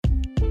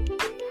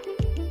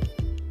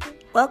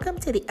Welcome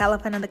to the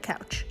Elephant on the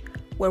Couch,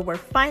 where we're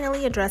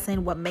finally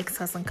addressing what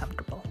makes us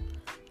uncomfortable.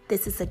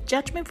 This is a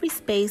judgment-free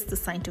space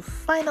designed to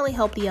finally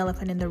help the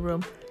elephant in the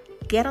room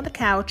get on the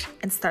couch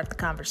and start the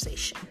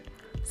conversation.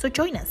 So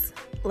join us.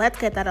 Let's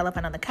get that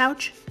elephant on the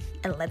couch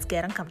and let's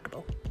get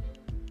uncomfortable.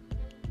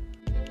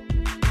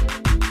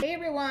 Hey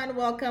everyone,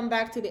 welcome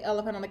back to the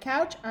Elephant on the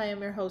Couch. I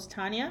am your host,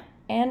 Tanya.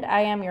 And I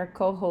am your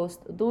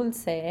co-host,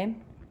 Dulce.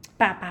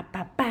 Ba, ba,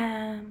 ba,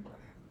 ba.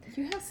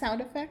 Do you have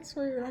sound effects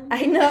for your own?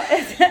 I know.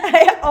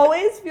 I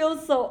always feel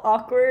so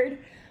awkward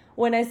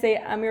when I say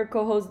I'm your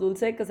co-host,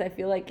 Dulce, because I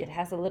feel like it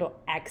has a little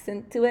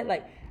accent to it.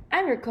 Like,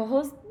 I'm your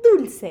co-host,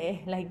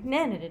 Dulce. Like,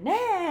 na na na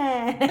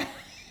na.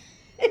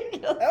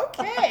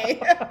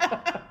 Okay.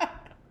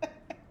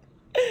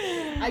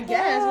 I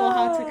guess we'll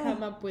have to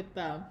come up with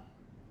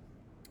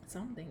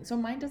something. So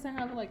mine doesn't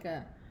have like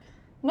a...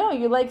 No,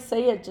 you like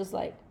say it just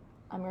like,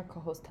 I'm your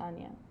co-host,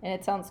 Tanya. And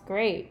it sounds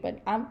great,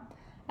 but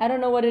I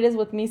don't know what it is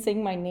with me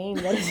saying my name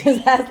that it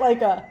just has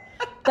like a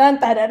dun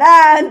da da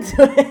dun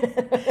to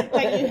it.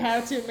 Like you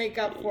have to make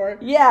up for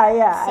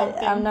Yeah.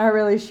 I'm not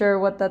really sure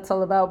what that's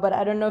all about, but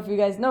I don't know if you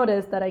guys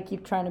noticed that I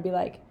keep trying to be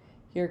like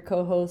your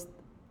co-host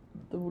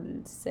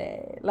Dulce,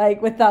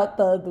 like without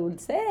the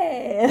Dulce.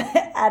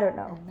 I don't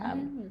know.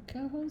 I'm your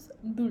co-host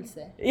Dulce.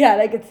 Yeah,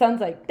 like it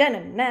sounds like da na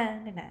na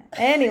na na.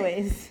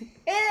 Anyways,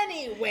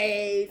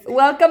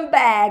 welcome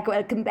back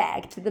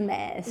to the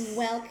mess.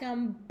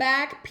 Welcome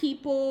back,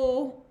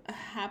 people.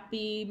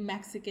 Happy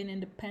Mexican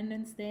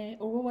Independence Day.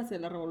 Or what was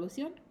it, La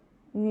Revolución?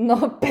 No,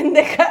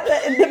 pendeja,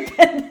 the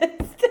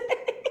Independence Day.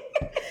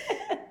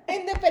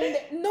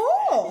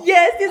 No.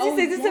 Yes,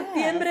 16 de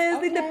septiembre es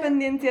de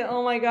independencia.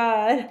 Oh my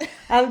God.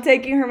 I'm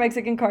taking her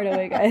Mexican card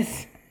away,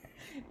 guys.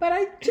 But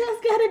I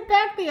just got it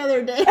back the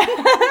other day.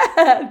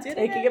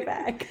 Taking it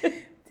back.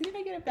 Didn't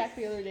I get it back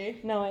the other day?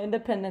 No,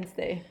 Independence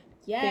Day.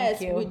 Yes,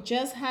 we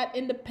just had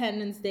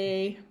Independence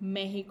Day,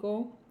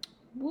 Mexico.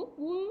 Whoop,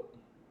 whoop.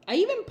 I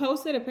even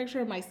posted a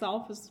picture of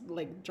myself as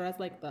like dressed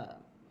like the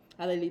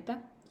Adelita.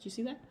 Did you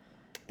see that?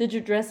 Did you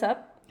dress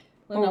up?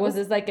 Or was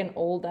this like an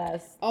old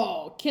ass?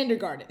 Oh,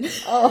 kindergarten.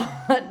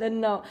 Oh,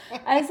 then no.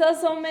 I saw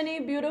so many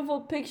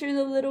beautiful pictures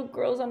of little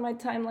girls on my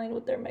timeline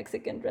with their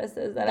Mexican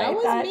dresses. That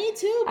was me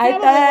too. I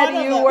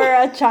thought you were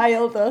a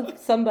child of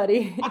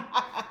somebody.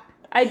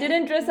 I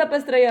didn't dress up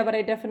Estrella, but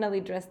I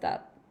definitely dressed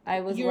up. I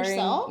was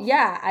Yourself? wearing...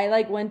 Yeah, I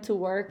like went to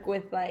work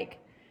with like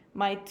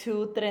my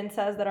two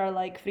trenzas that are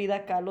like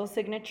Frida Kahlo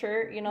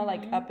signature, you know,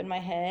 like up in my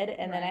head.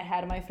 And then I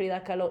had my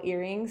Frida Kahlo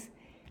earrings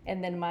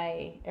and then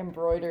my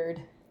embroidered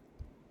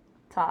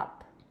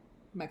top.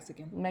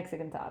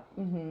 Mexican top.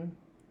 Mm-hmm.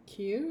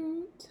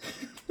 Cute.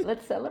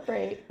 Let's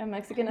celebrate. I'm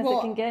Mexican as I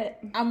can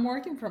get. I'm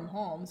working from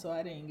home, so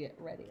I didn't get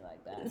ready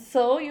like that.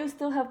 So you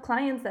still have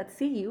clients that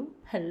see you.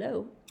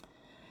 Hello.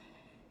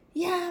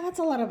 Yeah, that's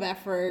a lot of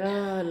effort.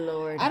 Oh,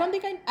 Lord. I don't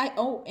think I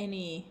owe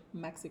any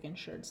Mexican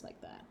shirts like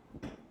that.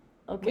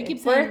 Okay. We keep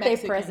saying birthday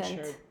Mexican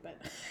present. shirt, but...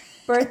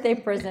 Birthday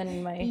present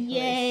in my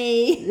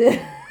Yay.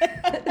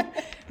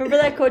 Remember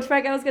that Coach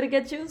bag I was going to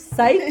get you?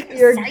 Psych.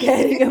 You're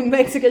getting a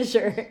Mexican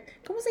shirt.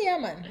 ¿Cómo se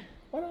llaman?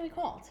 What are they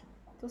called?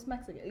 Those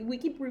Mexican. We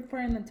keep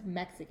referring them to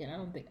Mexican.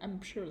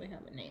 I'm sure they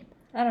have a name.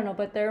 I don't know,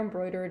 but they're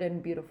embroidered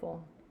and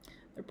beautiful.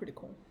 They're pretty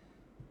cool.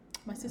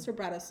 My sister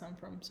brought us some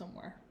from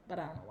somewhere, but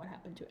I don't know what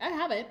happened to it. I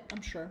have it,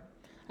 I'm sure.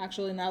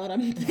 Actually, now that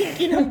I'm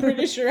thinking, I'm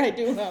pretty sure I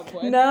do have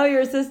one. No,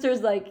 your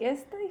sister's like,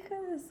 esta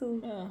hija de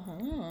su.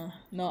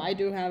 No, I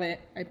do have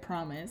it. I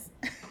promise.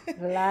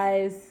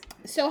 Lies.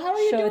 So how are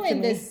you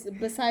doing this,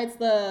 besides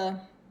the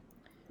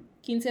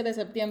 15 de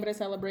septiembre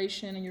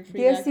celebration and your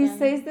free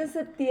 16 de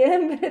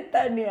septiembre,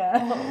 Tanya.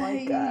 Oh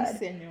my God.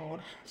 Señor.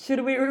 Should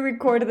we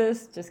record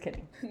this? Just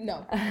kidding.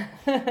 No.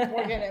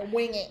 We're going to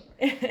wing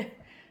it.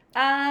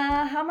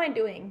 How am I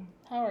doing?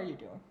 How are you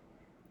doing?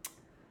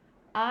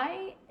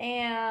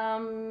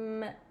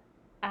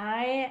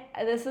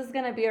 This is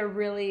going to be a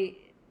really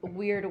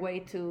weird way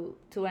to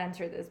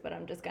answer this, but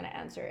I'm just going to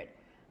answer it.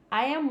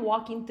 I am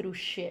walking through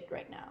shit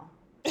right now.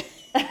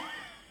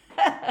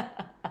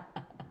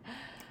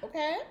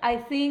 Okay. I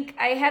think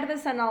I had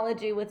this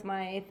analogy with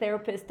my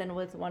therapist and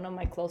with one of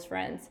my close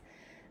friends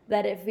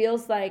that it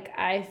feels like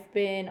I've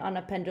been on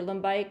a pendulum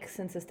bike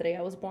since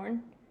Estrella was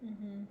born.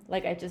 Mm-hmm.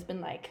 Like I've just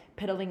been like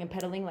pedaling.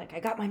 Like I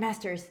got my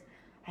master's.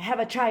 I have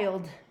a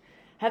child.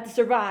 I have to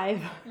survive.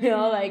 Mm-hmm. You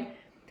know, like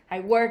I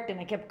worked and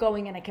I kept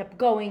going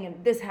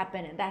and this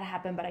happened and that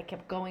happened, but I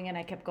kept going. And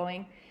I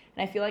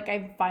feel like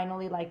I'm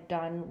finally like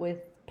done with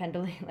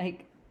pedaling,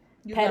 like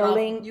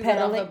pedaling. Got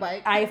off the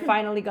bike. I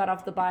finally got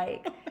off the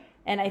bike.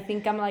 And I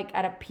think I'm like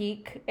at a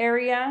peak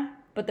area,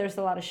 but there's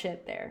a lot of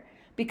shit there.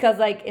 Because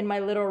like in my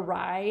little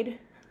ride,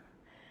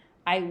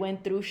 I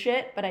went through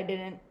shit, but I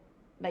didn't,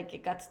 like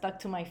it got stuck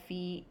to my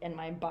feet and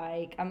my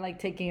bike. I'm like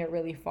taking it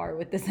really far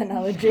with this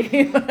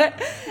analogy.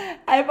 But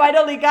I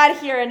finally got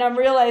here and I'm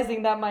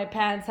realizing that my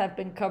pants have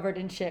been covered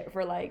in shit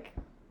for like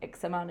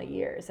X amount of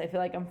years. I feel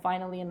like I'm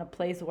finally in a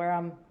place where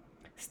I'm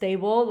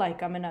stable,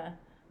 like I'm in a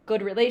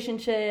good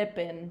relationship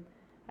and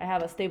I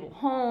have a stable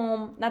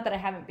home. Not that I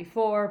haven't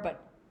before,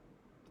 but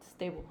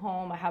stable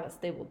home. I have a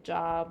stable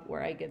job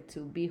where I get to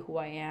be who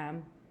I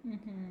am.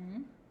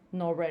 Mm-hmm.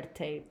 No red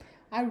tape.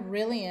 I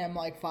really am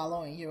like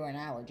following your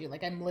analogy.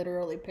 Like I'm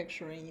literally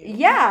picturing you.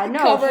 Yeah,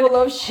 no, full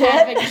of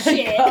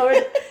shit.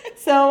 Covered.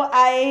 So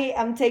I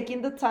am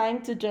taking the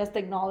time to just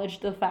acknowledge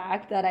the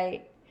fact that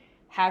I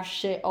have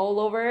shit all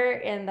over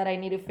and that I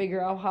need to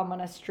figure out how I'm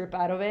gonna strip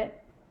out of it.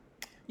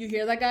 You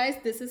hear that, guys?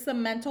 This is a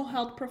mental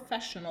health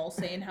professional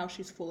saying how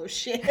she's full of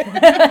shit.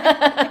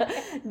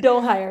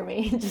 Don't hire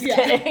me. Just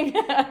kidding.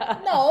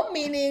 No,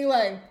 meaning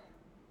like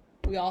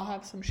we all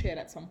have some shit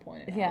at some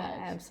point in our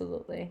lives.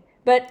 Absolutely.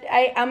 But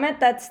I'm at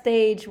that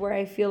stage where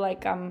I feel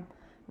like I'm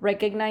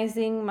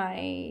recognizing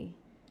my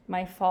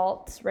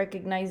faults,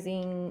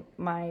 recognizing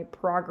my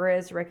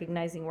progress,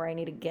 recognizing where I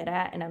need to get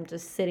at, and I'm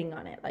just sitting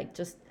on it. Like,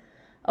 just,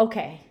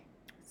 okay,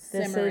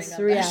 this is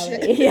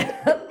reality.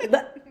 Yeah.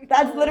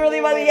 That's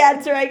literally what the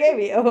answer I gave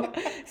you.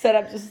 Said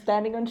I'm just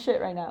standing on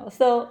shit right now.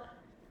 So,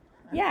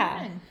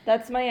 yeah,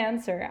 that's my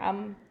answer.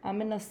 I'm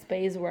in a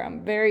space where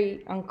I'm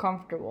very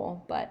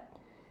uncomfortable, but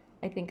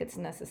I think it's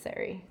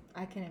necessary.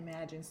 I can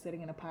imagine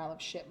sitting in a pile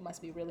of shit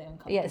must be really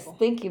uncomfortable. Yes,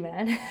 thank you,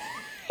 man.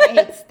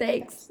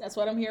 Thanks. That's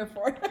what I'm here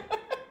for.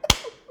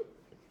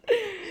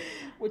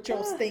 With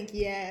your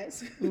stinky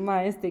ass.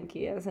 My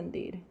stinky ass,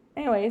 indeed.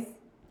 Anyways,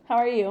 how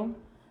are you?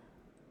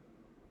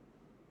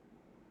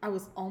 I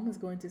was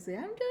almost going to say,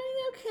 I'm doing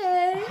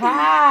okay.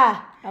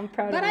 Ha! I'm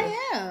proud of you. But I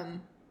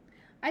am.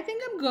 I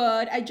think I'm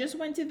good. I just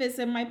went to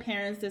visit my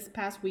parents this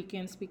past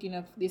weekend. Speaking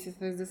of, this is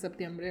Thursday,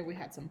 September. We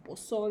had some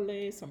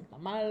pozole, some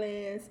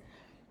tamales.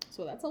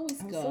 So that's always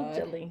good. I'm so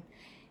jelly.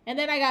 And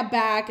then I got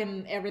back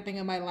and everything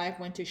in my life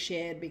went to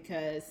shit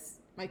because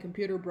my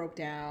computer broke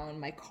down.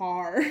 My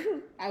car.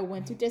 I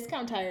went to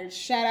Discount Tires.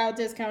 Shout out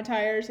Discount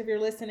Tires if you're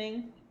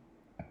listening.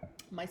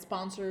 My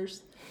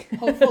sponsors.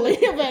 Hopefully,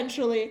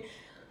 eventually.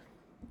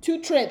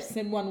 2 trips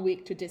in 1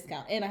 week to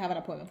Discount. And I have an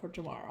appointment for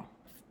tomorrow.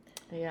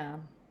 Yeah.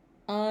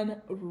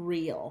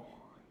 Unreal.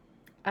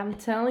 I'm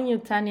telling you,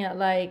 Tanya,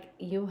 like,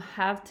 you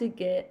have to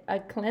get a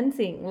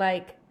cleansing.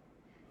 Like,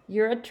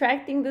 you're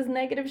attracting this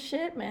negative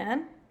shit,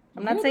 man.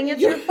 I'm not saying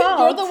it's your fault.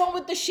 You're the one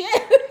with the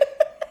shit.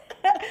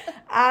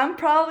 I'm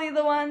probably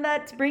the one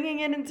that's bringing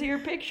it into your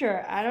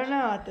picture. I don't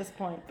know at this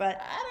point,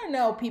 but I don't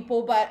know,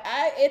 people, but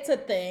it's a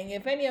thing.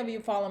 If any of you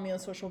follow me on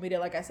social media,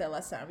 like I said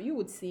last time, you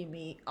would see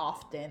me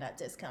often at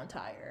Discount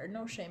Tire.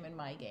 No shame in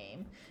my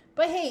game.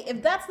 But hey,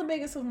 if that's the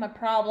biggest of my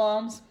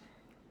problems,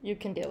 you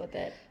can deal with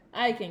it.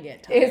 I can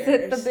get tires. Is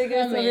it the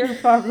biggest of your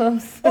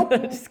problems?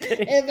 Just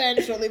kidding.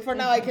 Eventually. For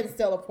now, I can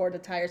still afford the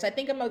tires. I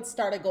think I'm going to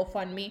start a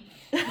GoFundMe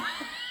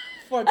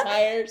for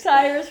tires.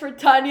 Tires for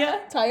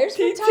Tanya. Tires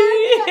for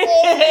Tanya.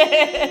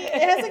 Hey.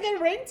 It has a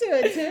good ring to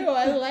it, too.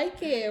 I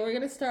like it. We're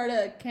going to start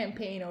a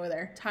campaign over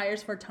there.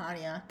 Tires for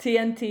Tanya.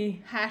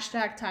 TNT.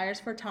 Hashtag Tires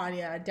for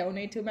Tanya.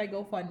 Donate to my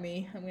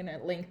GoFundMe. I'm going to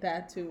link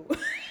that to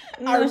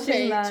our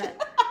page.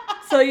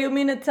 So you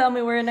mean to tell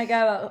me we're gonna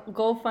get a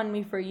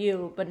GoFundMe for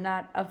you, but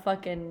not a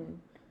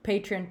fucking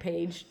Patreon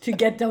page to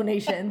get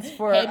donations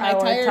for our time? Hey, my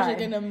tires are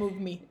gonna move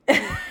me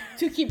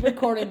to keep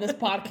recording this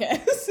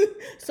podcast.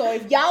 So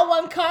if y'all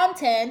want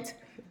content,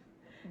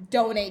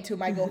 donate to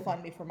my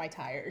GoFundMe for my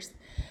tires.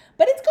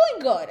 But it's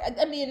going good.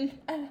 I mean,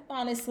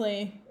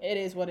 honestly, it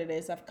is what it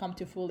is. I've come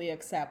to fully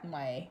accept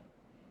my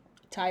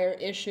tire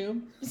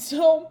issue.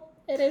 So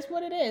it is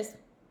what it is.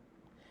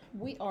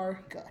 We are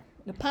good.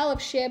 A pile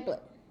of shit,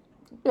 but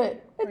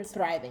good. We're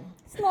thriving.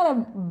 It's not a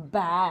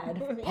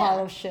bad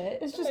pile of shit.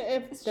 It's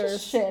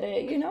just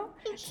shit, you know?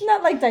 It's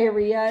not like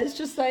diarrhea. It's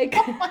just like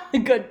a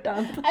good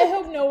dump. I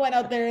hope no one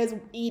out there is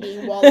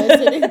eating while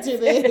listening to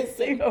this.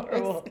 It's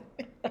horrible.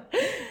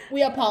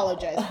 We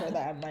apologize for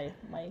that.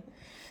 My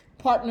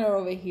partner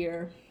over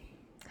here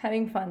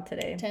having fun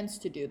today tends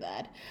to do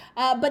that.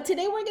 But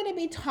today we're going to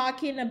be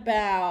talking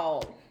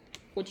about,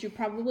 which you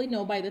probably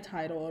know by the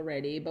title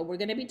already, but we're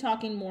going to be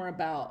talking more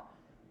about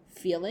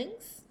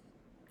feelings.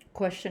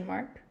 Question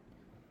mark.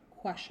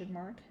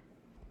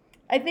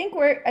 I think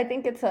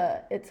it's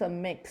a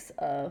mix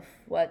of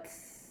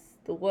what's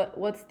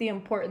the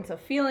importance of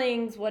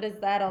feelings, what is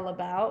that all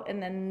about, and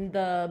then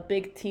the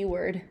big T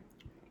word.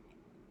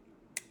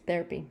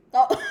 Therapy.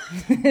 Oh,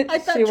 I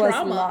thought she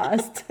trauma. Was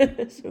lost. That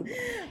is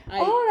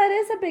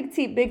a big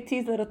T. Big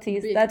T's, little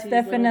T's. That's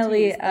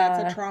definitely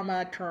that's a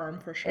trauma term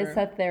for sure. It's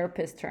a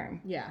therapist term.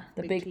 Yeah.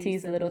 The big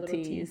T's, little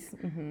T's.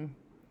 Mm-hmm.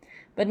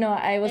 But no,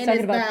 I was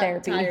talking about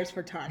therapy. Tires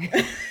for Tanya.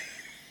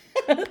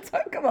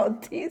 Talk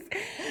about teas.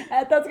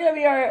 That's gonna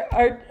be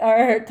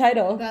our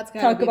title. That's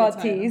talk be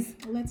about teas.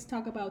 Let's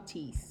talk about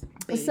teas.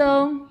 Baby.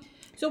 So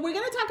we're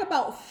gonna talk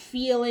about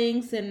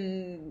feelings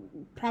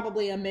and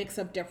probably a mix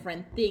of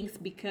different things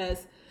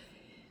because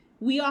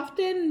we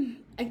often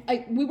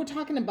we were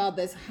talking about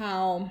this,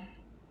 how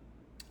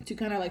to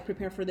kind of like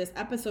prepare for this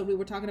episode. We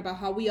were talking about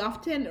how we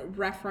often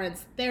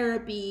reference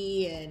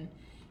therapy and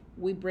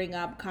we bring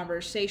up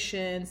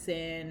conversations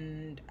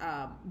and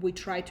we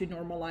try to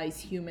normalize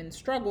human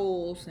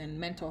struggles and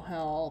mental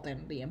health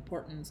and the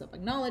importance of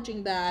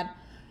acknowledging that.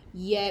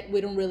 Yet we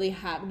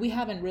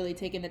haven't really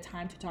taken the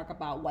time to talk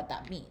about what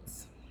that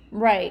means.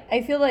 Right.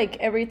 I feel like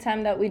every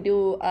time that we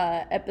do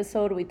a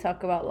episode, we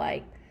talk about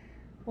like,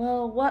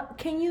 well, what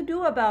can you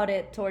do about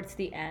it towards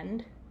the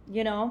end,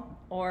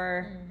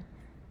 or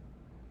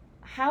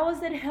how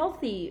is it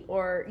healthy?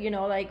 Or,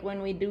 like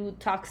when we do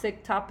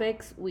toxic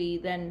topics, we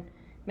then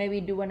maybe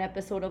do an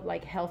episode of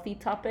like healthy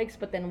topics,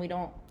 but then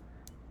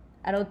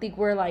I don't think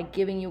we're like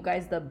giving you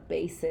guys the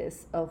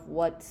basis of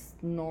what's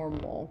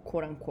normal,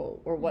 quote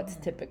unquote, or what's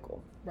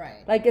typical.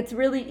 Right. Like it's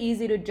really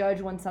easy to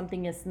judge when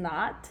something is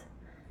not,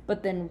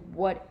 but then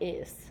what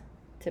is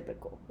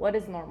typical? What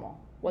is normal?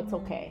 What's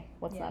okay?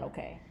 What's not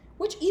okay?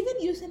 Which even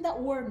using that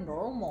word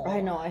normal.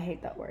 I know, I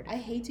hate that word. I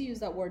hate to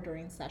use that word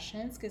during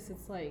sessions because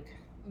it's like,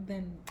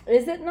 then.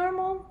 Is it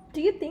normal?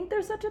 Do you think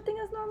there's such a thing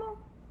as normal?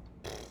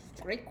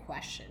 Great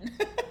question.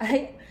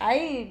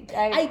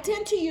 I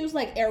tend to use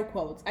like air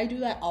quotes. I do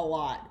that a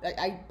lot.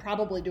 I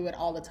probably do it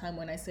all the time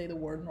when I say the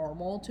word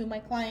normal to my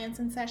clients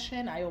in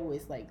session. I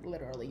always like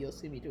literally you'll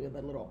see me doing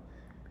the little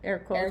air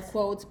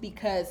quotes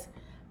because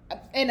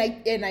and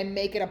I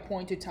make it a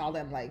point to tell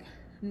them like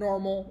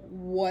normal,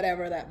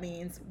 whatever that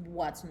means,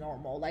 what's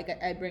normal. Like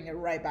I bring it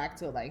right back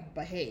to like,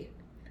 but hey,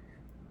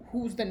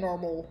 who's the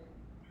normal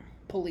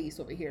police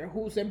over here?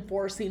 Who's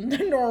enforcing the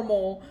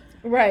normal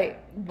right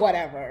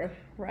whatever?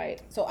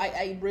 Right. So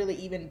I really,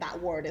 even that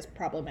word is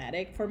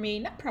problematic for me.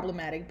 Not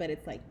problematic, but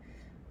it's like,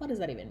 what does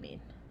that even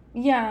mean?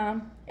 Yeah.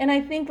 And I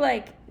think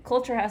like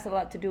culture has a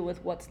lot to do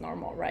with what's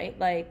normal, right?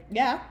 Like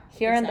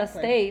here in the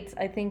States,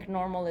 I think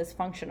normal is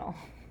functional.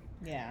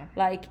 Yeah.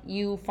 Like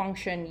you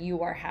function,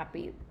 you are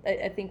happy.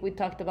 I think we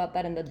talked about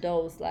that in the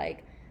dose,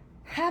 like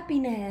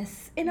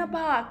happiness in a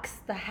box,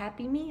 the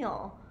happy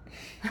meal.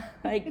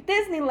 Like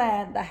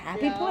Disneyland, the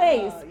happy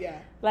place. Yeah.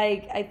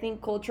 Like I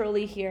think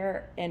culturally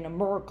here in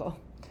America,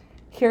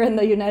 here in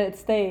the United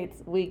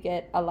States, we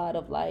get a lot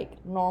of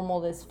like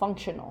normal is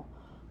functional.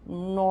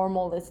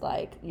 Normal is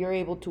like you're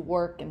able to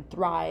work and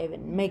thrive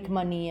and make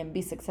money and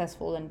be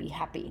successful and be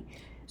happy.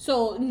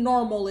 So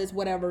normal is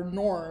whatever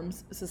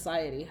norms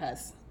society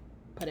has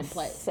put in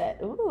place.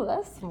 Ooh,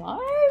 that's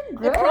smart,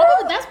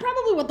 girl. That's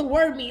probably what the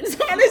word means,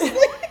 honestly.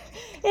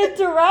 It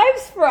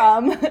derives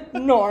from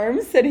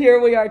norms, and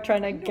here we are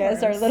trying to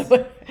guess our little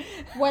bit.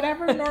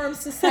 Whatever norms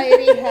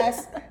society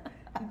has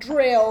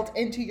drilled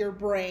into your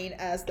brain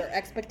as their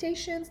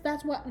expectations,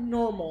 that's what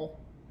normal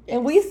is.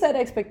 And we said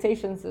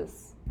expectations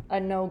is a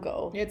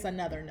no-go. It's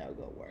another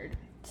no-go word.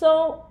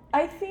 So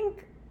I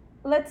think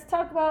let's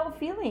talk about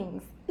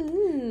feelings.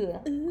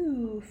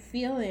 Ooh,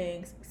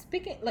 feelings.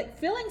 Speaking, like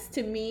feelings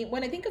to me,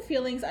 when I think of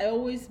feelings, I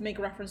always make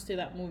reference to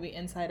that movie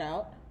Inside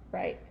Out.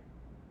 Right.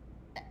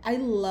 I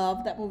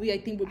love that movie. I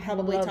think we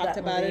probably talked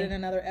about it in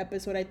another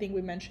episode. I think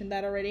we mentioned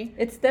that already.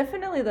 It's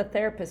definitely the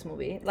therapist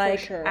movie. Like,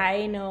 for sure.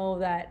 I know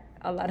that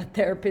a lot of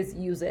therapists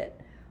use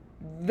it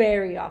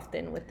very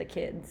often with the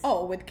kids.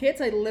 Oh, with kids,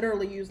 I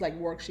literally use like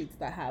worksheets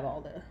that have all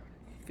the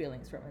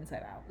feelings from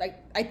Inside Out.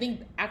 Like, I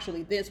think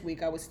actually this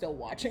week I was still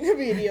watching a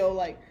video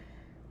like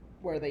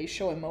where they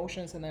show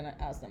emotions and then I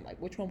ask them like,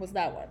 which one was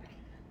that one?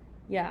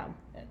 Yeah.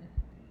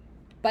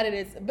 But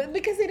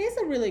because it is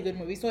a really good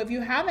movie. So if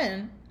you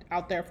haven't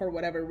out there for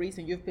whatever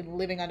reason, you've been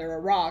living under a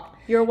rock.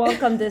 You're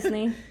welcome,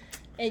 Disney.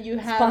 And you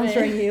haven't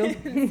sponsoring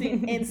you.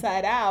 seen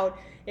Inside Out.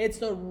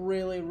 It's a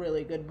really,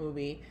 really good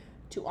movie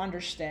to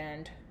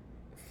understand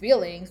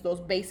feelings, those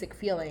basic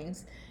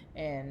feelings,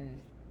 and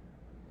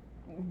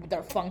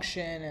their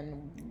function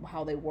and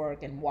how they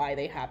work and why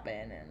they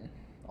happen and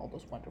all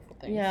those wonderful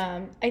things.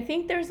 Yeah, I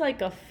think there's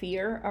like a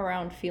fear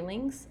around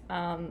feelings.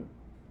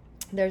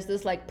 There's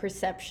this like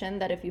perception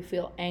that if you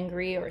feel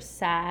angry or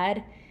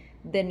sad,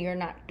 then you're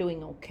not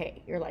doing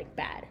okay. You're like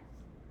bad.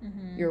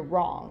 Mm-hmm. You're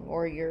wrong,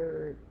 or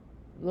you're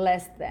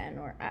less than,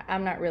 or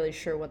I'm not really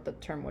sure what the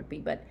term would be,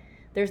 but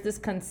there's this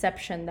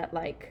conception that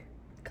like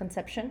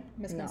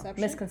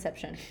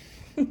misconception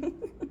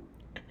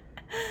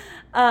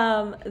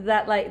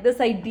that like this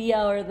idea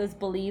or this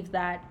belief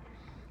that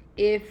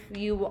if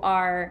you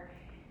are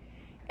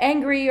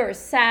angry or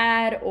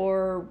sad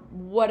or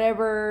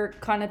whatever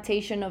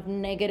connotation of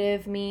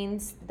negative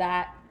means,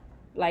 that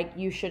like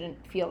you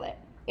shouldn't feel it.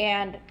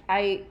 And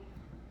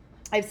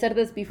I've said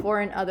this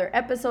before in other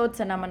episodes,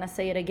 and I'm going to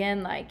say it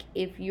again. Like,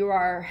 if you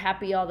are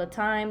happy all the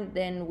time,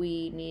 then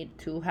we need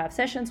to have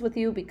sessions with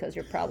you because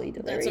you're probably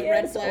delirious. That's a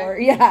red flag. Or,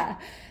 yeah.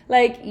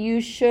 Like,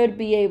 you should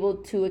be able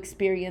to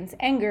experience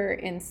anger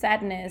and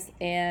sadness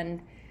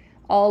and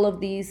all of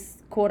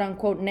these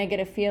quote-unquote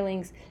negative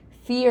feelings,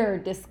 fear,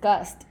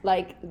 disgust.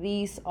 Like,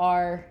 these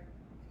are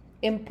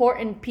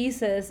important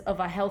pieces of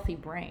a healthy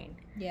brain.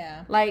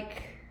 Yeah.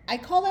 Like, I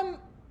call them...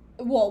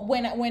 Well,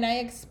 when I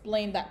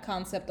explain that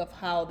concept of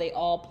how they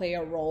all play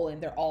a role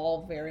and they're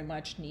all very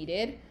much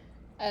needed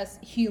as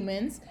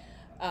humans,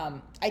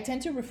 I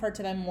tend to refer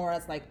to them more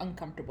as like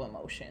uncomfortable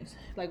emotions.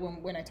 Like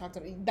when I talk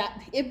to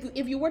that,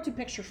 if you were to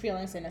picture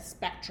feelings in a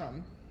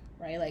spectrum,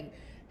 right? Like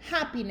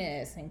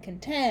happiness and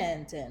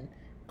content and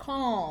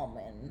calm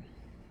and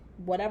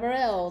whatever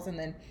else, and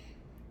then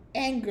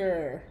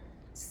anger,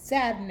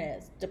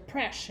 sadness,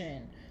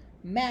 depression,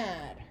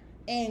 mad,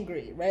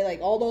 angry, right?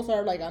 Like all those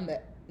are like on the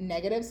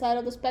negative side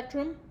of the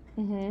spectrum.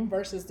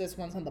 versus this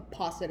one's on the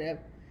positive,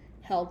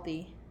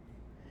 healthy,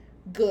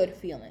 good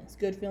feelings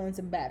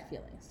and bad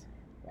feelings,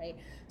 right?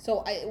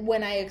 So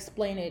when I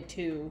explain it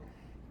to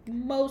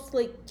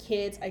mostly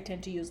kids, I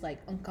tend to use like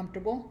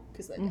uncomfortable,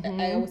 because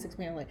I always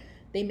explain it like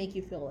they make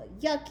you feel like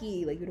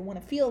yucky, like you don't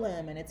want to feel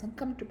them and it's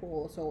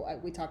uncomfortable. So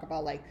we talk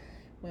about like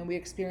when we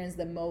experience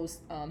the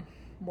most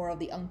more of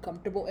the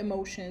uncomfortable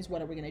emotions,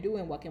 what are we going to do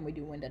and what can we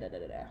do and da da da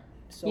da da.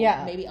 So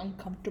maybe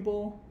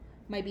uncomfortable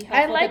might be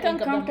helpful. I like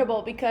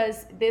uncomfortable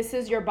because this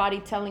is your body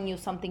telling you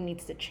something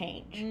needs to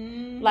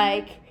change.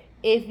 Like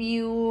if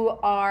you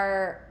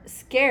are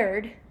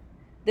scared,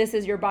 this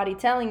is your body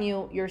telling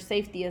you your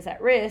safety is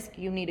at risk.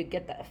 You need to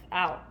get the F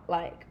out,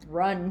 like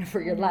run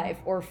for your life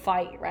or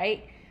fight,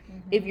 right?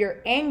 If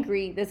you're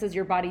angry, this is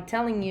your body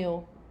telling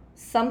you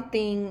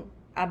something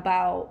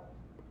about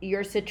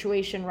your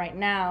situation right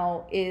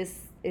now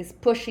is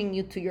pushing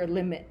you to your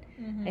limit.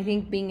 I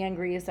think being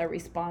angry is a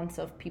response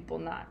of people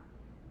not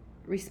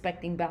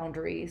respecting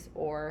boundaries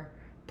or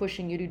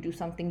pushing you to do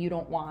something you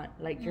don't want.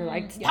 Like you're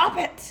like, stop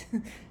it,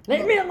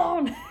 let me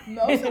alone.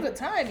 Most of the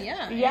time,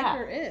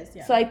 anger is.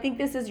 So I think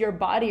this is your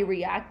body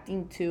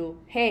reacting to,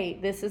 hey,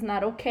 this is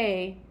not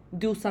okay,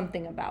 do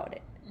something about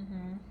it.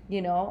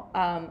 You know,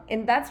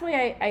 and that's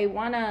why I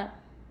want to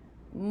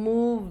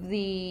move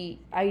the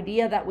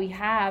idea that we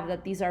have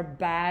that these are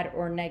bad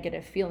or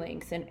negative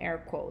feelings in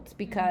air quotes,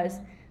 because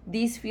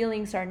these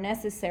feelings are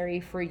necessary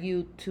for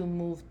you to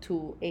move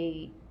to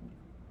a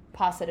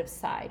positive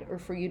side or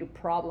for you to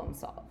problem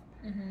solve.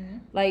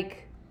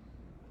 Like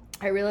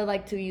I really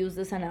like to use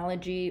this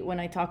analogy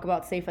when I talk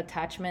about safe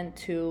attachment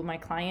to my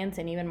clients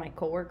and even my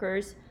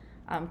coworkers,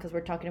 because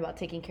we're talking about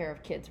taking care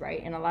of kids,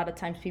 right? And a lot of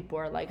times people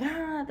are like,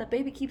 the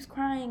baby keeps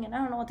crying and I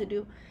don't know what to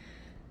do.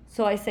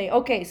 So I say,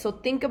 okay, so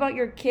think about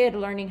your kid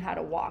learning how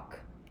to walk.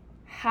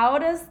 How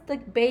does the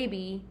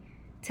baby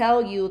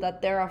tell you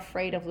that they're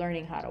afraid of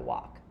learning how to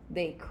walk?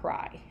 They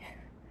cry.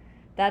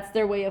 That's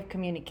their way of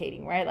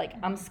communicating, right? Like,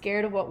 I'm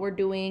scared of what we're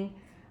doing.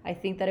 I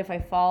think that if I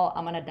fall,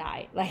 I'm gonna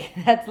die. Like,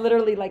 that's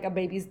literally like a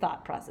baby's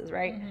thought process,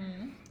 right?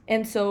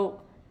 And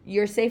so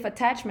your safe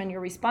attachment,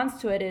 your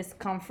response to it is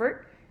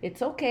comfort.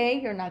 It's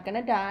okay, you're not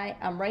gonna die.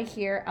 I'm right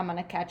here, I'm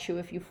gonna catch you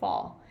if you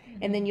fall.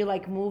 And then you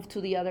like move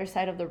to the other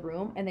side of the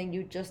room and then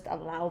you just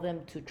allow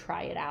them to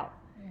try it out.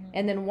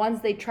 And then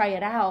once they try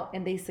it out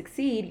and they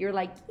succeed, you're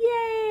like,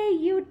 yay,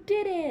 you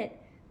did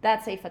it.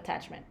 That's safe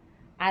attachment.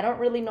 I don't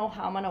really know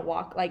how I'm gonna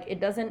walk. Like, it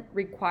doesn't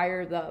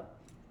require the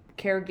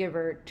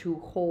caregiver to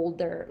hold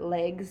their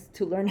legs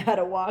to learn how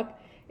to walk.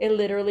 It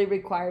literally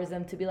requires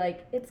them to be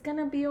like, it's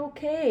gonna be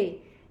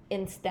okay,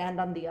 and stand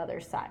on the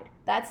other side.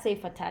 That's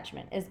safe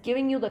attachment. It's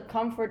giving you the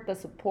comfort, the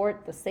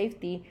support, the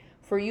safety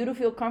for you to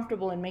feel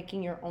comfortable in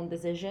making your own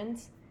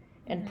decisions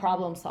and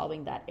problem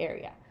solving that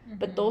area.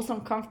 But those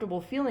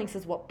uncomfortable feelings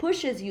is what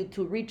pushes you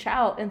to reach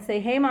out and say,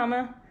 hey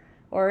mama,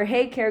 or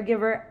hey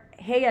caregiver,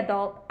 hey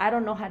adult, I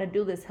don't know how to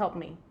do this, help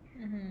me.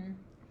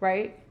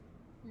 Right?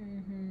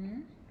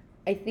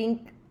 I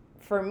think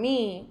for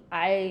me,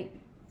 I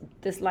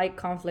dislike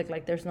conflict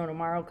like there's no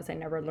tomorrow because I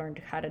never learned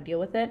how to deal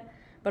with it.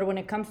 But when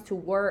it comes to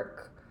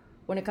work,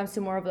 when it comes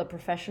to more of the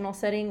professional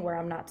setting where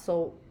I'm not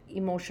so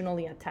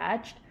emotionally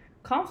attached,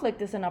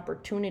 conflict is an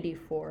opportunity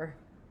for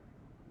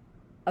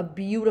a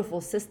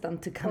beautiful system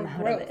to come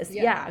out of this.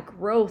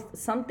 Growth.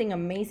 Something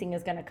amazing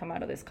is going to come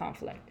out of this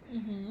conflict.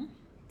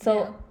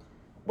 So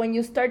when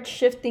you start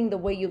shifting the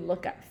way you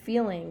look at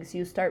feelings,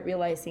 you start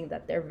realizing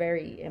that they're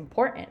very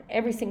important,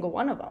 every single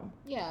one of them.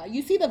 Yeah,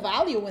 you see the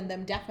value in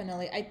them,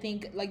 definitely. I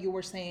think, like you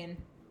were saying,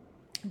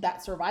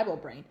 that survival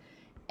brain.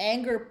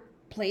 Anger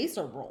plays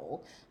a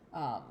role.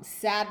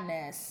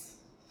 Sadness.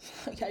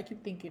 I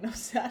keep thinking of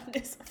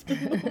sadness after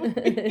the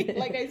movie.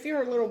 Like, I see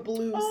her little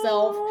blue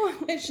self,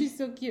 and she's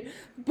so cute.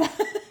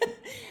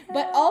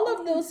 But all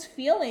of those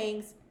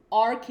feelings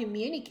are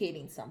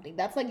communicating something.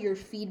 That's like your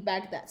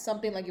feedback that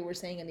something, like you were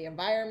saying, in the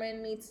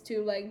environment needs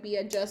to like be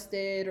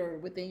adjusted, or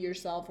within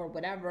yourself or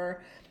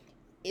whatever.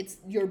 It's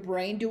your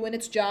brain doing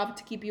its job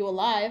to keep you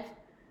alive,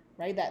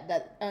 right?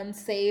 That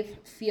unsafe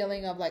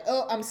feeling of like,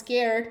 oh, I'm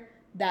scared.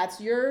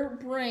 That's your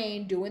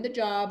brain doing the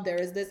job.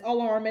 There is this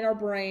alarm in our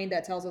brain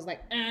that tells us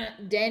like,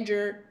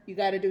 danger, you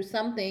got to do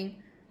something.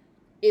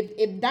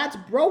 If that's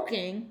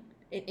broken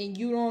and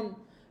you don't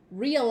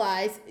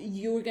realize,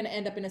 you're going to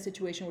end up in a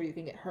situation where you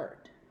can get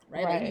hurt,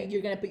 right? Like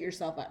you're going to put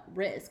yourself at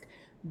risk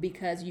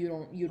because you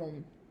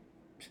don't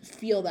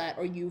feel that,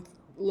 or you've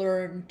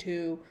learned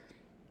to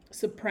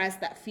suppress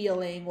that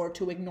feeling or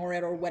to ignore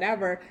it or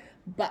whatever.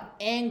 But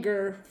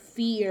anger,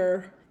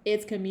 fear,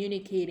 it's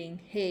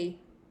communicating, hey,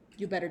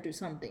 you better do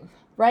something.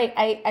 Right.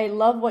 I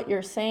love what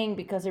you're saying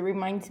because it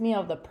reminds me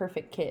of the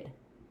perfect kid.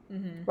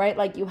 Right?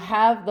 Like, you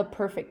have the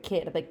perfect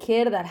kid, the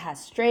kid that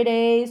has straight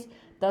A's,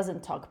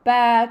 doesn't talk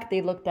back,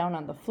 they look down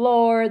on the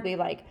floor, they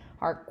like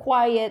are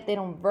quiet, they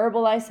don't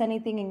verbalize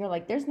anything, and you're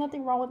like, there's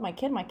nothing wrong with my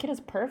kid is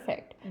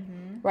perfect.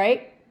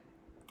 Right?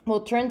 Well,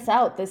 it turns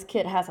out this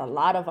kid has a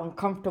lot of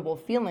uncomfortable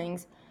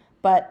feelings,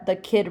 but the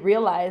kid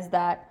realized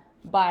that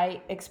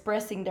by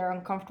expressing their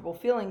uncomfortable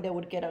feeling, they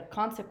would get a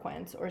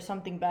consequence or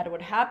something bad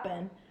would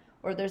happen.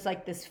 Or there's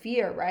like this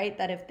fear, right?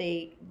 That if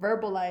they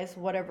verbalize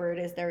whatever it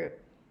is they're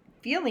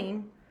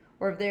feeling,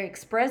 or if they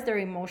express their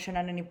emotion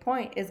at any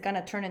point, it's going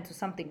to turn into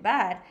something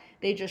bad.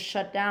 They just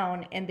shut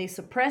down and they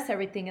suppress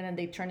everything, and then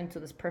they turn into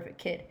this perfect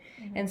kid.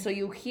 Mm-hmm. And so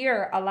you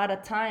hear a lot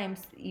of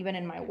times, even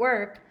in my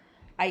work,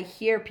 I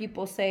hear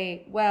people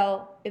say,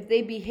 well, if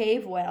they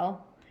behave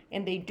well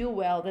and they do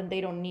well, then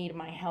they don't need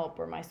my help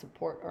or my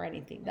support or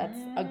anything. That's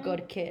a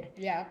good kid.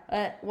 Yeah.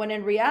 When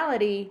in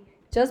reality,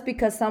 just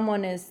because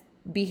someone is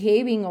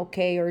behaving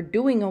okay or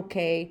doing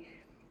okay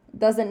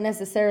doesn't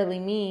necessarily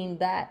mean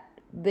that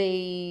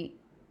they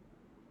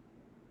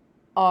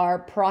are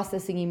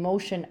processing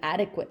emotion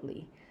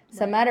adequately. As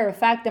a matter of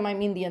fact, it might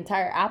mean the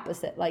entire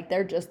opposite. Like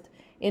they're just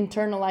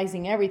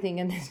internalizing everything,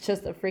 and it's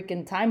just a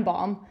freaking time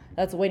bomb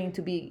that's waiting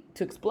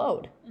to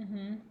explode.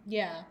 Mm-hmm.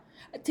 Yeah.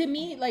 To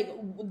me, like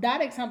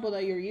that example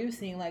that you're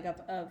using, like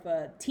of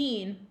a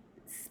teen,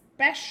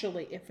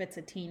 especially if it's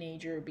a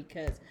teenager,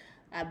 because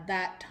at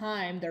that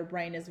time their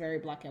brain is very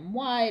black and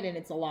white, and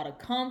it's a lot of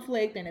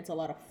conflict, and it's a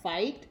lot of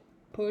fight,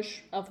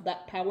 push of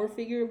that power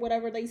figure,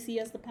 whatever they see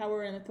as the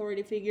power and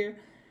authority figure.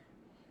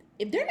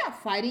 If they're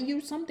not fighting you,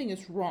 something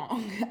is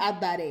wrong at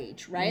that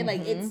age, right? Mm-hmm.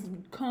 Like it's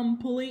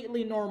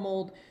completely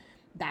normal.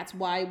 That's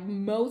why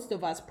most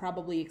of us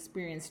probably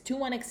experience,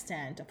 to an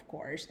extent, of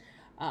course,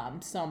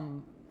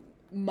 some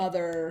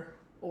mother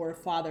or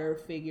father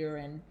figure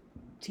and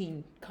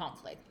teen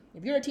conflict.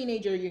 If you're a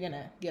teenager, you're going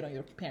to get on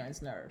your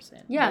parents' nerves.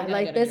 And yeah,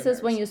 like this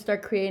is when you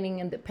start creating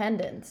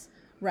independence.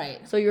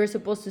 Right. So you're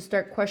supposed to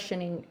start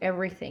questioning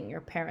everything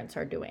your parents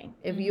are doing.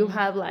 If you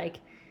have like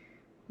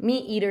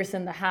meat eaters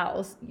in the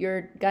house,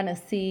 you're gonna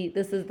see,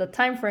 this is the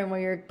time frame where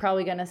you're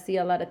probably gonna see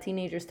a lot of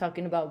teenagers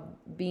talking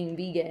about being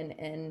vegan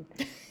and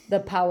the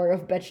power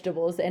of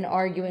vegetables and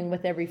arguing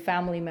with every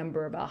family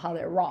member about how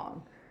they're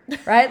wrong,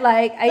 right?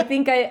 Like I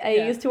think I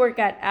used to work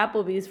at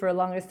Applebee's for the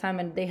longest time,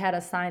 and they had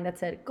a sign that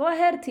said, go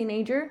ahead,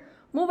 teenager,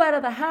 move out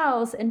of the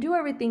house and do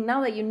everything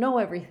now that you know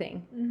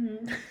everything.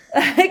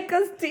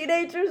 Because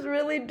teenagers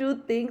really do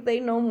think they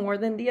know more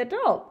than the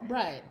adult.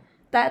 Right.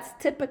 That's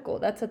typical.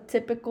 That's a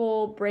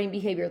typical brain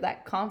behavior.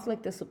 That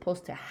conflict is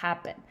supposed to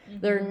happen.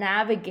 They're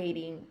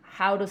navigating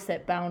how to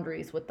set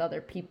boundaries with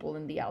other people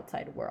in the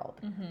outside world.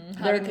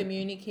 How to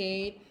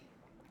communicate.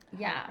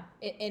 Yeah.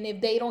 And if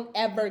they don't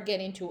ever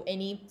get into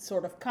any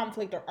sort of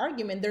conflict or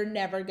argument, they're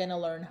never going to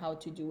learn how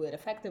to do it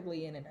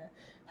effectively and in a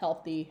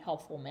healthy,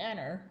 helpful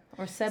manner.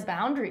 Or set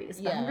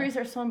boundaries. Yeah. Boundaries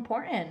are so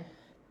important.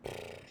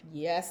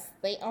 Yes,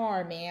 they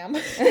are, ma'am.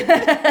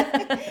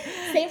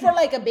 Same for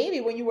like a baby.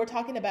 When you were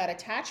talking about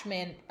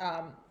attachment,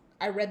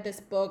 I read this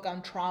book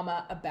on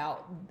trauma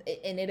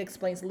and it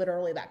explains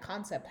literally that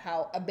concept,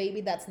 how a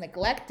baby that's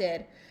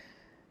neglected,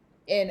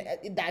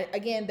 and that,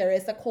 again, there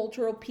is a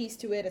cultural piece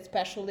to it,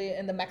 especially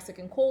in the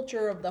Mexican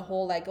culture of the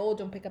whole like, oh,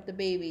 don't pick up the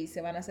baby,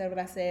 se van a hacer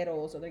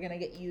braceros, or they're going to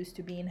get used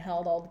to being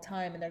held all the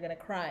time and they're going to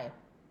cry.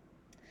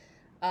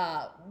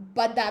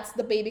 But that's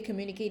the baby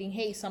communicating,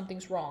 hey,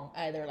 something's wrong.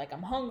 Either like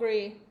I'm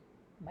hungry,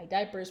 my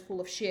diaper is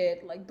full of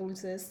shit, like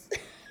Dulce's.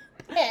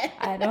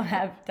 I don't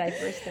have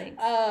diapers,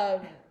 thanks.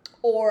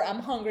 Or I'm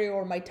hungry,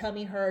 or my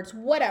tummy hurts,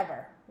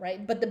 whatever,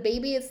 right? But the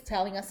baby is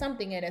telling us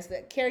something, and as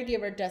the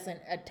caregiver doesn't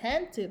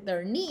attend to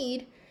their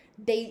need,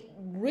 they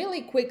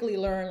really quickly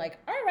learn like,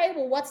 all right,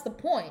 well, what's the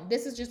point?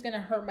 This is just going to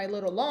hurt my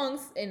little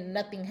lungs and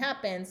nothing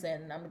happens,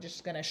 and I'm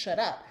just going to shut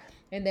up.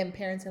 And then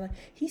parents are like,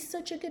 he's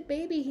such a good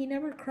baby, he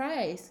never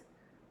cries.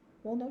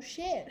 Well, no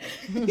shit.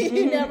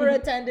 He never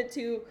attended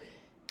to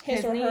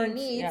his or her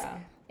needs. Yeah.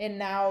 And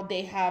now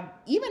they have,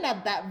 even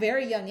at that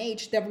very young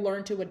age, they've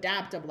learned to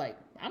adapt of like,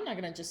 I'm not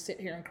going to just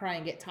sit here and cry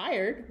and get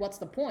tired. What's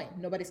the point?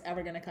 Nobody's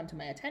ever going to come to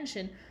my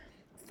attention.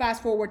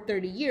 Fast forward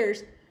 30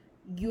 years,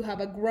 you have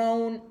a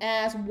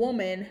grown-ass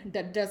woman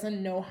that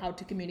doesn't know how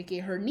to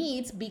communicate her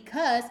needs,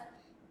 because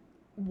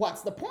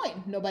what's the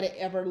point? Nobody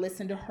ever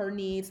listened to her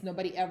needs.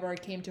 Nobody ever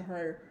came to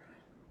her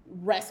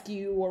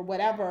rescue or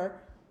whatever.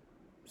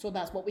 So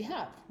that's what we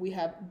have. We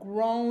have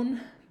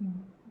grown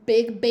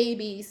big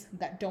babies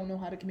that don't know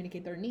how to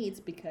communicate their needs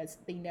because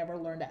they never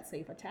learned that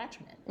safe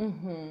attachment.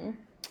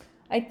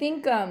 I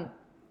think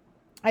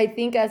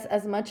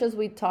as much as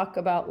we talk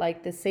about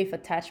like the safe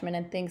attachment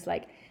and things,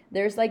 like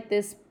there's like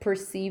this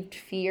perceived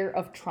fear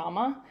of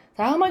trauma.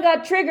 So, oh my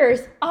God,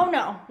 triggers. Oh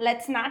no,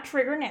 let's not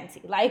trigger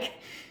Nancy. Like,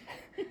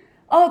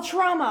 oh,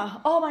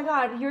 trauma. Oh my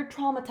God, you're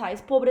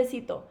traumatized.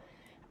 Pobrecito.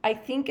 I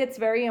think it's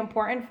very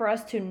important for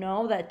us to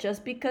know that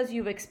just because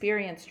you've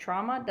experienced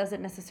trauma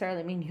doesn't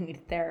necessarily mean you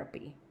need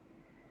therapy.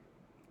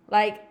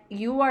 Like,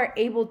 you are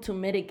able to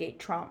mitigate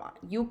trauma.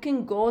 You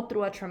can go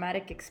through a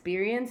traumatic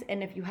experience,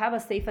 and if you have a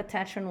safe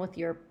attachment with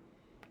your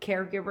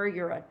caregiver,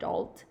 your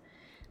adult,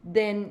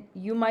 then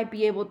you might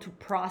be able to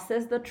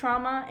process the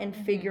trauma and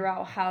figure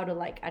out how to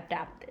like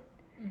adapt it,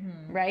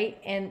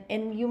 right?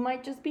 And you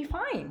might just be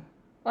fine.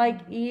 Like,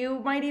 you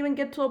might even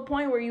get to a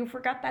point where you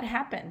forgot that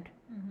happened.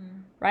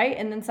 Right?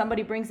 And then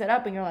somebody brings it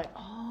up and you're like,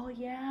 oh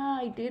yeah,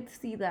 I did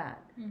see that.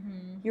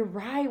 You're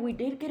right. We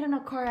did get in a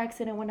car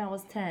accident when I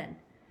was 10.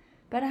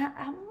 But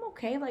I'm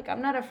okay. Like,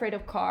 I'm not afraid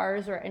of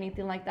cars or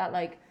anything like that.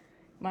 Like,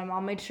 my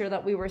mom made sure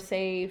that we were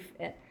safe.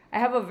 I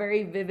have a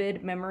very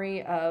vivid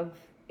memory of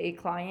a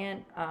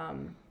client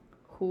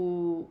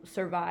who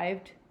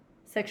survived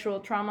sexual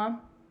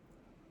trauma.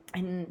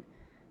 And,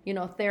 you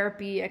know,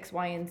 therapy, X,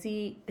 Y, and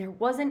Z. There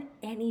wasn't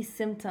any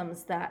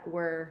symptoms that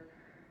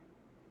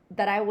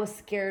I was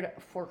scared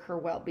for her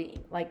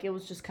well-being. Like, it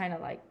was just kind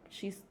of like,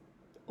 she's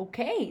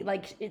okay.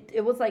 Like,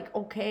 it was like,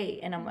 okay.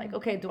 And I'm like,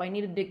 okay, do I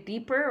need to dig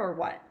deeper or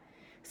what?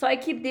 So I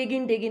keep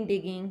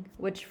digging,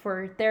 which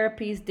for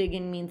therapies,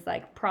 digging means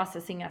like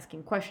processing,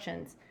 asking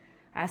questions,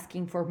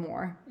 asking for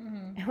more.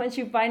 And when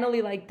she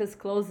finally like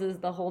discloses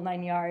the whole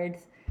 9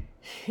 yards,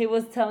 she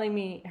was telling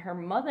me her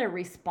mother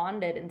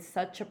responded in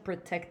such a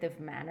protective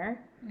manner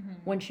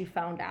when she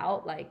found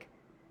out, like,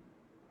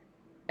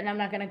 and I'm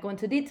not going to go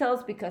into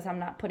details because I'm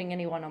not putting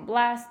anyone on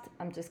blast.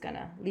 I'm just going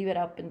to leave it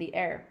up in the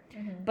air.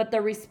 But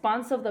the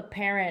response of the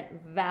parent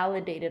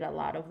validated a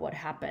lot of what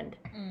happened,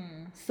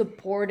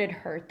 supported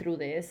her through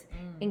this,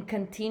 and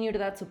continued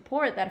that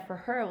support that for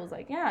her, it was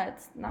like, yeah,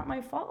 it's not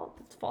my fault.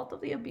 It's fault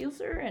of the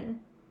abuser, and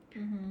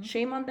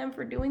shame on them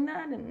for doing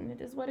that, and it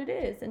is what it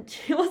is. And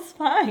she was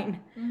fine,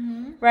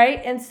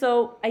 right? And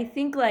so I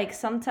think, like,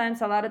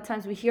 sometimes, a lot of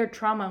times we hear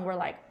trauma and we're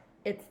like,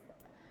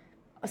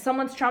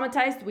 someone's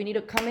traumatized, we need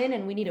to come in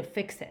and we need to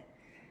fix it.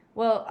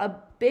 Well, a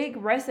big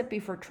recipe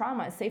for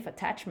trauma is safe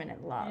attachment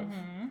and love.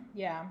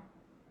 Yeah.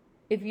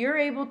 If you're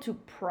able to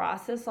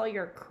process all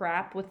your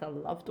crap with a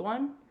loved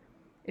one,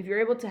 if you're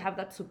able to have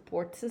that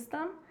support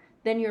system,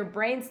 then your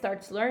brain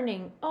starts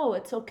learning, oh,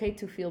 it's okay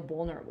to feel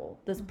vulnerable.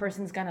 This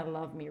person's gonna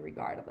love me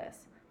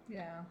regardless.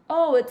 Yeah.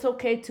 Oh, it's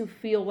okay to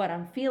feel what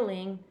I'm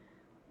feeling.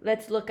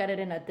 Let's look at it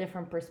in a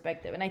different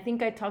perspective. And I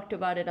think I talked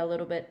about it a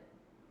little bit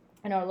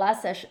in our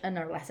last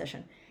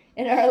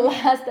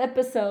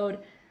episode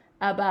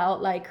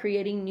about like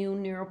creating new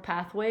neural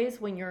pathways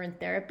when you're in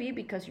therapy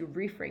because you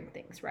reframe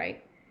things,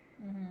 right?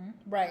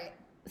 Right.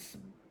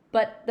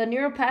 But the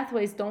neural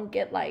pathways don't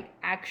get like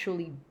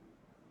actually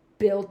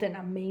built and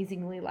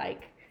amazingly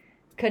like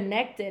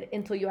connected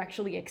until you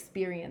actually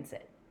experience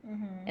it.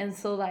 And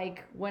so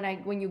like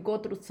when you go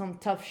through some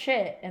tough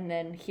shit and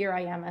then here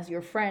I am as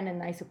your friend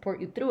and I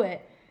support you through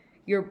it,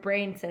 your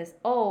brain says,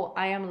 oh,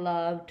 I am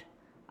loved.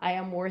 I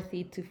am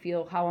worthy to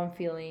feel how I'm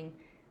feeling.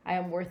 I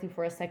am worthy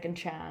for a second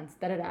chance,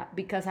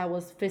 because I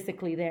was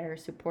physically there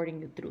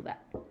supporting you through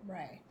that.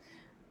 Right.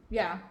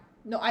 Yeah.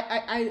 No,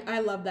 I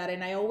love that.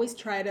 And I always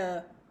try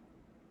to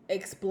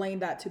explain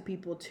that to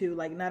people too,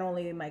 like not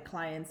only my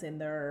clients in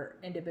their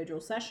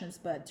individual sessions,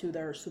 but to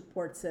their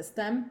support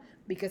system,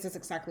 because it's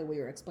exactly what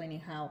you're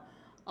explaining, how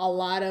a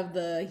lot of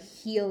the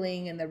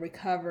healing and the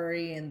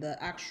recovery and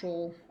the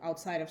actual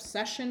outside of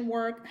session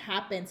work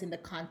happens in the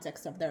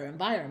context of their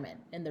environment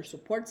and their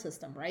support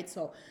system, right?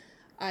 So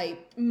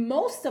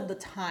most of the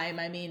time,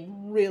 I mean,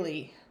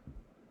 really,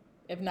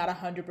 if not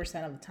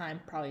 100% of the time,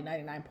 probably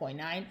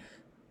 99.9%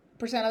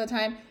 of the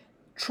time,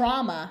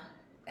 trauma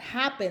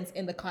happens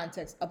in the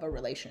context of a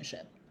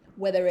relationship.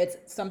 Whether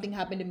it's something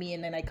happened to me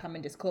and then I come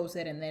and disclose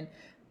it and then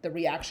the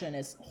reaction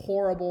is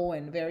horrible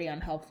and very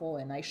unhelpful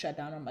and I shut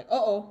down, I'm like,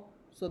 uh-oh.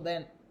 So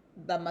then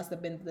that must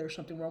have been, there's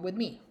something wrong with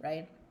me,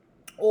 right?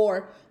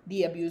 Or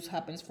the abuse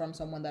happens from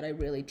someone that I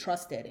really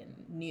trusted and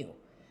knew.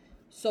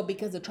 So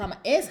because the trauma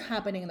is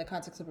happening in the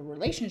context of a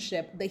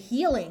relationship, the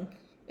healing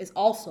is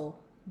also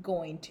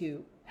going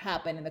to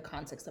happen in the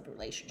context of a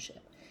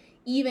relationship.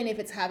 Even if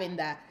it's having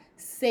that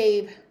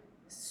safe,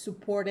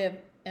 supportive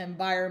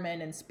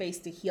environment and space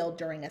to heal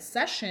during a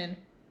session,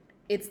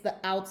 it's the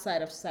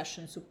outside of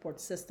session support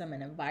system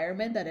and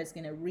environment that is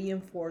going to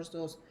reinforce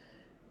those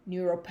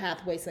neural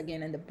pathways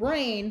again in the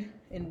brain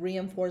and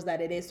reinforce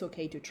that it is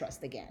okay to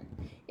trust again.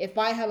 If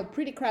I have a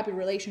pretty crappy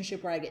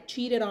relationship where I get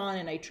cheated on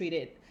and I treat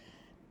it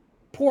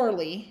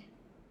poorly,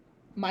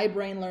 my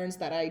brain learns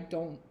that I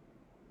don't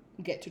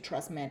get to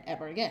trust men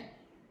ever again.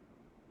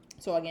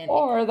 So again,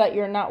 or that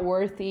you're not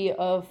worthy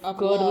of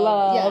good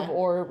love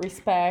or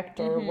respect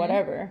or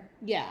whatever.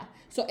 Yeah.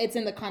 So it's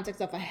in the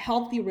context of a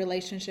healthy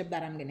relationship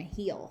that I'm going to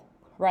heal.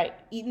 Right.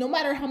 No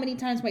matter how many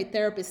times my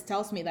therapist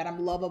tells me that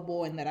I'm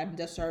lovable and that I'm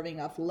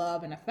deserving of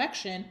love and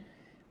affection,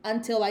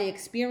 until I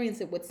experience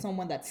it with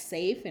someone that's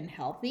safe and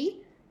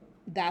healthy,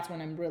 that's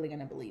when I'm really going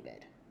to believe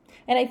it.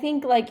 And I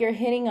think like you're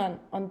hitting on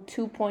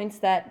 2 points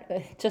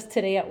that just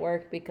today at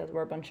work, because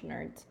we're a bunch of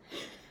nerds,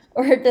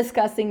 we're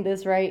discussing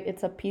this, right?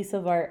 It's a piece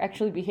of our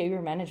actually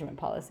behavior management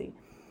policy.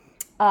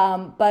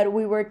 But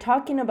we were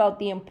talking about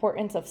the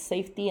importance of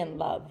safety and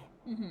love.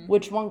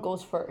 Which one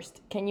goes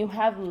first? Can you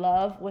have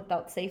love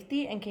without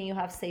safety? And can you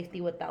have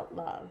safety without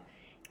love?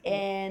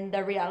 And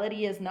the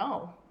reality is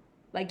no.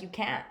 Like you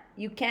can't.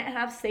 You can't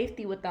have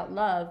safety without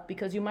love,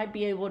 because you might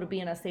be able to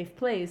be in a safe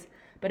place.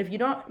 But if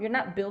you're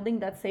not building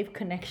that safe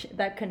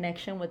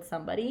connection with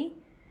somebody,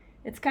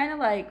 it's kind of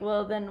like,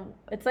 well, then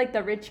it's like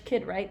the rich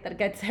kid, right? That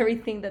gets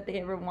everything that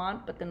they ever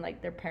want, but then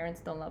like their parents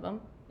don't love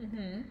them.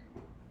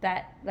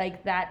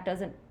 That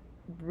doesn't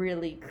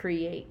really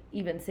create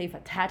even safe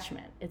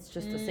attachment. It's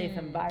just a safe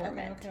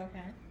environment.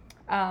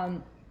 Okay.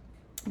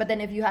 But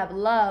then if you have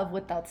love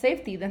without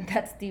safety, then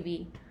that's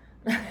DV,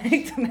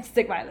 like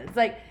domestic violence.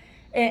 Like,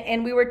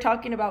 and we were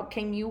talking about,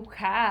 can you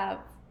have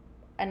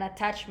an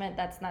attachment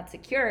that's not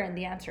secure? And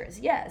the answer is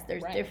yes.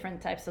 There's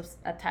different types of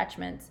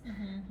attachments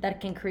that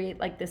can create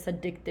like this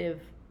addictive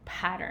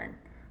pattern,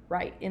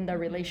 right, in the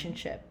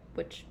relationship,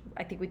 which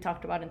I think we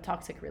talked about in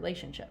toxic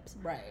relationships.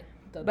 Right.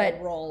 The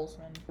roles.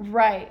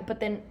 Right. But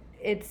then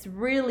it's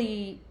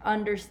really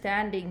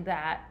understanding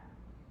that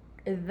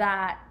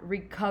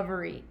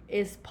recovery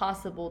is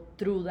possible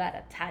through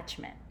that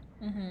attachment,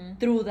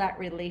 through that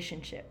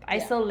relationship.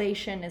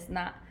 Isolation is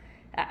not.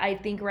 I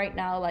think right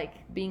now,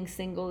 like, being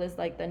single is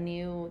like the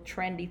new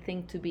trendy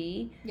thing to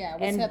be. Yeah,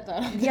 we said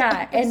that.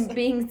 Yeah, and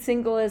being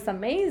single is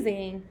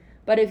amazing,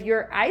 but if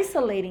you're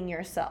isolating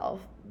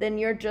yourself, then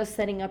you're just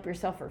setting up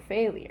yourself for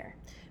failure.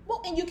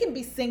 Well, and you can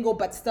be single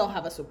but still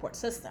have a support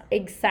system.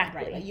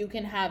 Exactly. Right? Like, you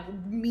can have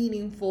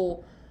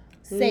meaningful,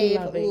 safe,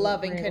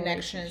 loving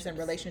connections and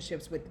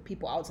relationships with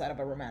people outside of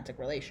a romantic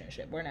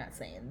relationship. We're not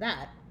saying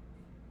that.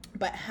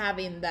 But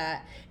having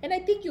that, and I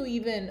think you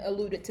even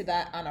alluded to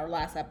that on our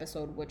last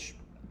episode, which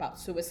about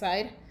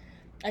suicide.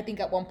 I think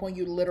at one point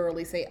you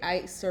literally say,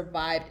 I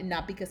survived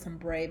not because I'm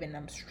brave and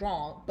I'm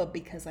strong, but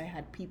because I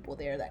had people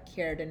there that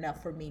cared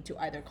enough for me to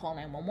either call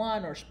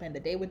 911 or spend a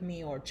day with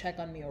me or check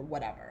on me or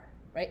whatever,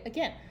 right?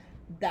 Again,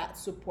 that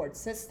support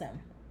system,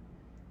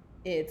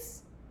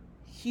 it's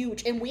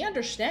huge. And we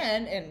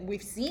understand, and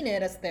we've seen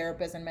it as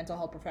therapists and mental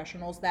health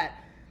professionals,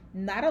 that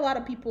not a lot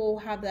of people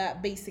have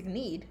that basic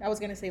need. I was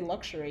going to say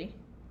luxury,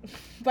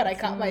 but I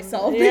caught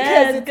myself.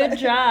 Yes, good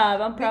job.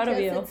 I'm proud of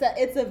you.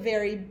 It's a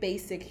very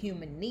basic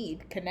human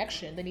need,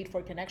 connection, the need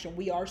for connection.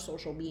 We are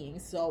social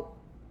beings. So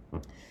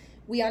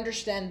we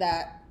understand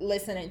that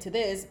listening to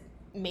this,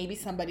 maybe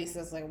somebody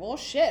says like, well,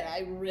 shit,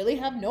 I really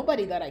have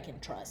nobody that I can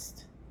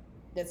trust.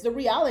 That's the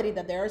reality,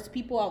 that there's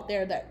people out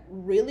there that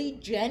really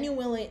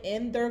genuinely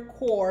in their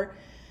core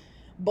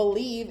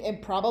believe,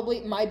 and probably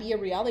might be a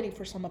reality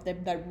for some of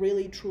them, that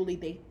really truly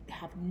they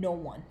have no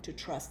one to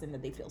trust and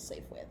that they feel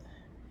safe with.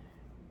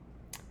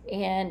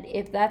 And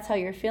if that's how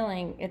you're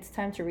feeling, it's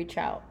time to reach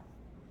out.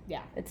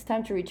 Yeah. It's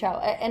time to reach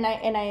out. And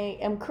I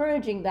am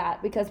encouraging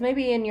that, because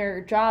maybe in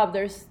your job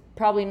there's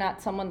probably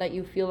not someone that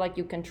you feel like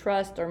you can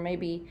trust, or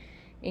maybe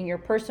in your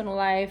personal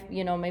life,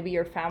 you know, maybe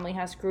your family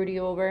has screwed you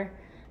over.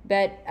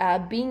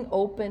 But being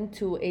open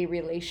to a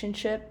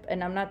relationship,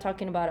 and I'm not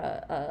talking about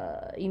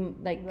a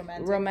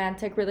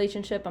romantic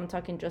relationship, I'm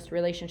talking just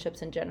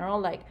relationships in general,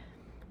 like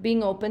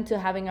being open to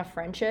having a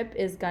friendship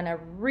is gonna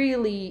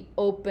really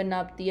open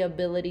up the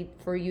ability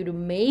for you to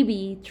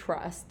maybe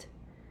trust,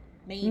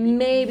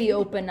 maybe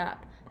open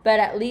up,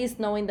 but at least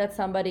knowing that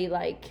somebody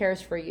like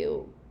cares for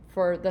you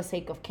for the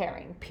sake of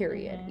caring,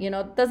 period. You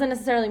know, it doesn't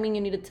necessarily mean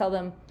you need to tell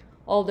them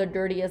all the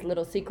dirtiest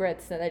little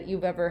secrets that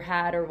you've ever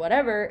had or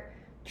whatever.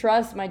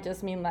 Trust might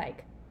just mean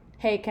like,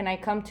 hey, can I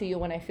come to you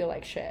when I feel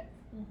like shit?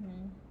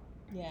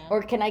 Yeah.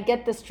 Or can I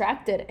get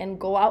distracted and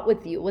go out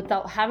with you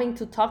without having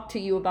to talk to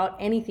you about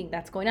anything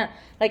that's going on?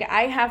 Like,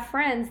 I have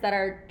friends that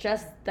are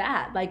just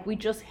that. Like, we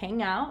just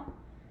hang out,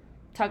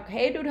 talk,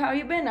 hey, dude, how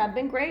you been? I've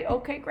been great.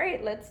 Okay,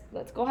 great. Let's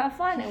go have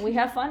fun. And we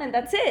have fun, and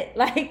that's it.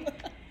 Like,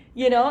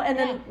 you know,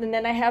 and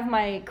then I have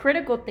my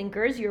critical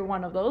thinkers. You're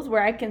one of those,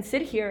 where I can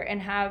sit here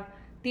and have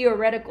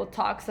theoretical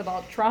talks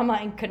about trauma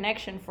and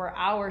connection for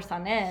hours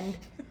on end.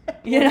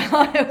 You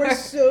know, we're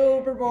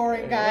super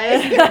boring,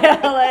 guys.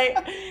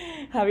 Like,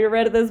 have you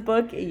read this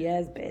book?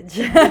 Yes,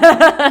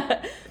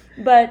 bitch.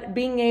 But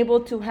being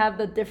able to have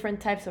the different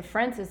types of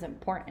friends is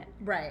important.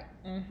 Right.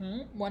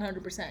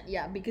 100%.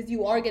 Yeah, because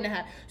you are going to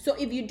have... So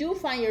if you do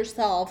find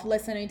yourself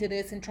listening to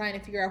this and trying to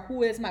figure out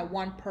who is my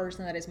one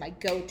person that is my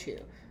go-to,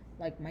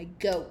 like my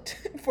goat,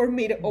 for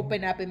me to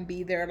open up and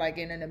be there, like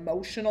in an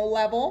emotional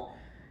level...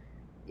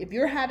 If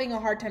you're having a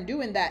hard time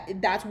doing that,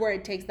 that's where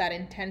it takes that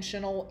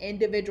intentional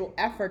individual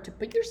effort to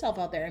put yourself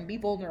out there and be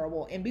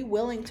vulnerable and be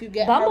willing to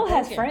get Bumble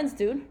has friends,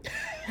 dude.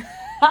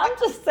 I'm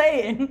just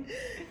saying.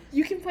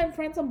 You can find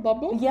friends on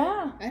Bumble?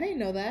 Yeah. I didn't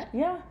know that.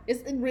 Yeah.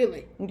 Is it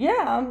really?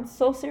 Yeah, I'm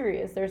so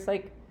serious. There's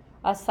like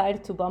a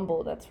side to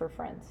Bumble that's for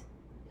friends.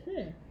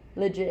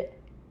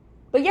 Legit.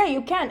 But yeah,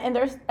 you can. And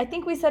there's, I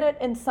think we said it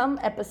in some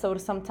episode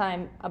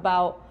sometime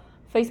about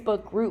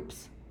Facebook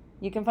groups.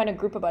 You can find a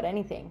group about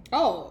anything.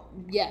 Oh,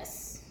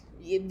 yes.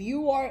 If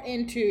you are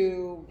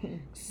into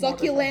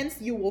succulents,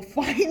 you will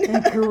find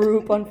a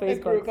group on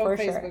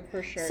Facebook,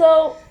 for sure.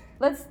 So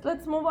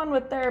let's move on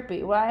with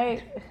therapy.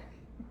 Why?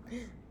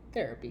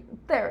 Therapy.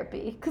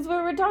 Because we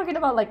were talking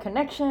about like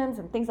connections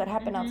and things that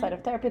happen outside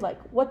of therapy, like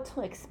what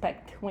to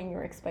expect when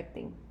you're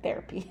expecting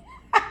therapy.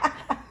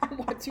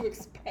 What to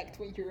expect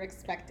when you're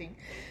expecting.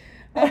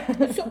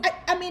 So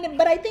I mean,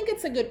 but I think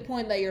it's a good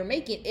point that you're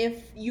making.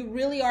 If you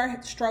really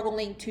are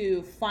struggling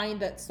to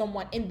find that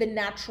someone in the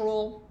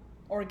natural,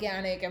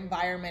 organic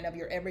environment of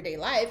your everyday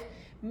life,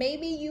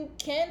 maybe you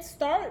can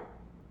start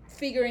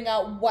figuring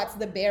out what's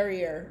the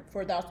barrier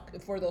for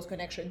those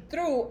connections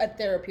through a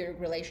therapeutic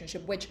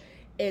relationship, which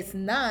is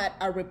not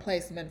a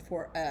replacement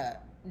for a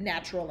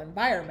natural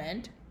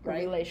environment,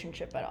 right?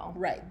 Relationship at all.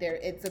 Right.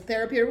 It's a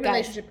therapeutic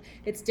relationship.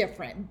 It's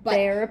different. But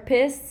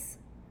therapists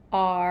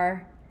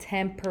are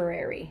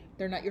temporary.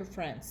 They're not your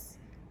friends.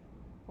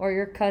 Or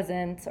your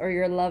cousins or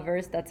your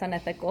lovers. That's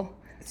unethical.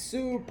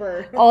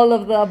 Super. All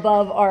of the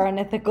above are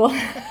unethical.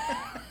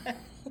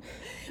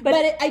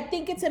 But I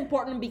think it's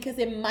important because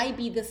it might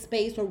be the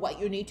space or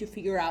what you need to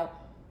figure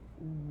out.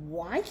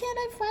 Why can't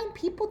I find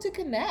people to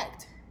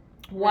connect?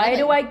 Why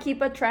do I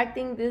keep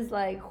attracting this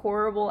like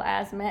horrible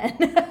ass man?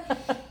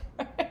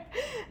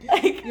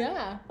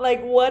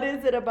 Like what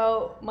is it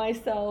about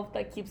myself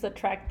that keeps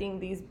attracting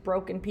these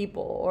broken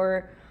people?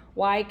 Or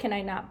why can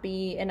I not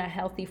be in a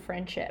healthy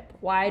friendship?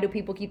 Why do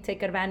people keep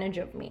taking advantage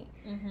of me?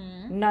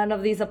 Mm-hmm. None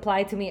of these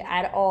apply to me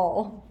at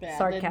all. Yeah,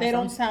 sarcasm. They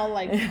don't sound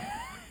like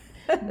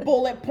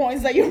bullet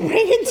points that you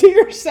bring into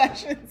your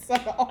sessions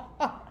at all.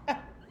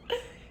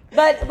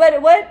 But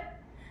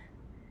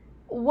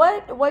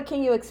what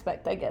can you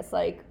expect, I guess?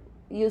 Like,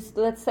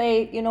 let's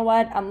say, you know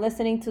what, I'm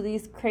listening to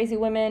these crazy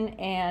women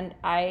and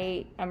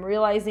I am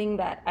realizing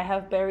that I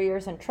have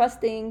barriers in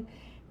trusting,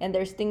 and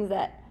there's things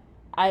that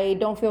I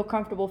don't feel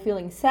comfortable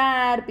feeling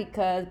sad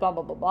because blah,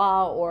 blah, blah,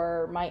 blah,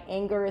 or my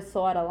anger is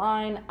so out of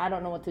line, I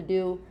don't know what to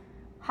do.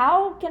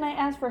 How can I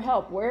ask for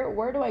help?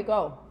 Where do I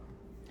go?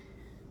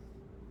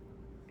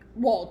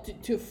 Well,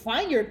 to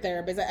find your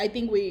therapist, I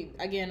think we,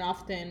 again,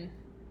 often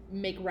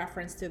make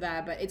reference to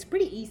that, but it's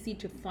pretty easy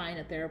to find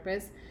a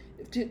therapist,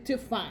 to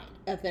find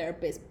a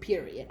therapist,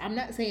 period. I'm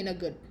not saying a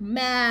good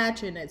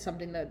match and it's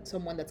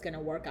someone that's going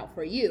to work out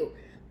for you,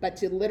 but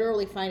to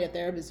literally find a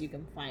therapist, you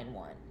can find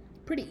one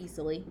pretty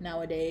easily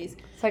nowadays.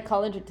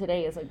 Psychology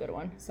Today is a good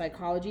one.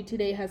 Psychology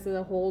Today has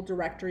a whole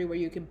directory where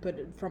you can put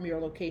it from your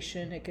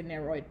location. It can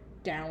narrow it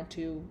down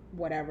to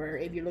whatever,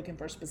 if you're looking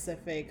for a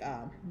specific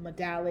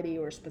modality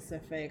or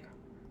specific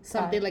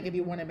something, like if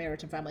you want a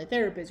marriage and family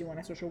therapist, you want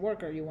a social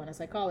worker, you want a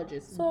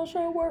psychologist.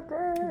 Social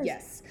workers.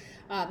 Yes.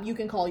 You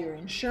can call your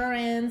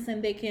insurance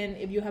and they can,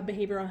 if you have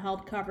behavioral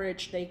health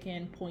coverage, they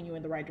can point you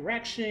in the right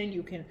direction.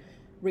 You can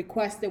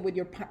request it with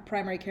your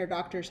primary care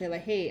doctor, say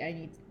like,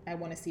 hey, I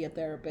want to see a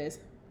therapist.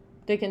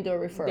 They can do a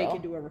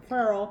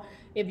referral.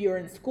 If you're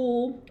in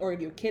school or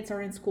if your kids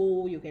are in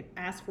school, you can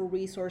ask for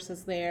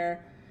resources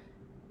there.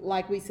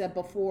 Like we said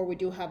before, we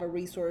do have a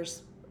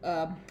resource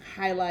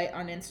highlight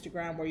on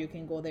Instagram where you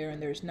can go there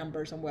and there's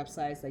numbers and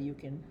websites that you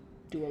can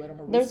do a little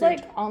more research.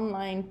 There's like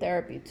online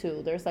therapy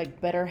too. There's like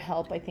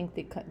BetterHelp, I think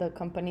the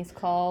company's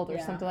called, or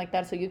something like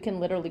that. So you can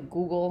literally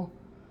Google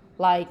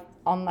like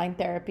online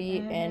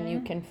therapy and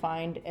you can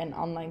find an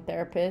online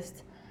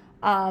therapist.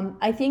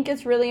 I think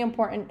it's really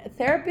important.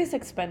 Therapy is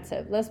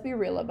expensive. Let's be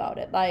real about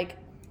it. Like,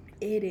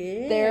 it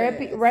is.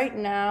 Therapy right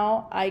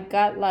now, I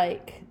got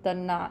like the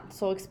not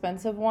so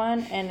expensive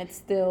one and it's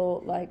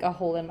still like a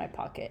hole in my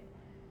pocket.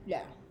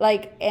 Yeah.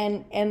 Like,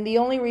 and the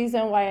only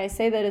reason why I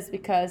say that is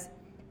because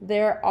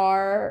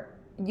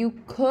you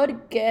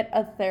could get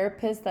a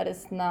therapist that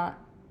is not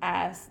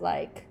as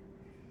like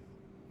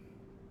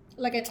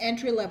an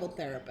entry-level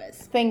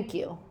therapist. Thank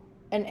you.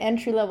 An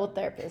entry-level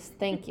therapist.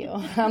 Thank you.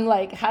 I'm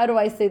like, how do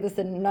I say this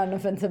in a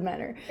non-offensive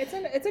manner? It's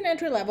an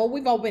entry level.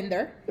 We've all been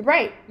there.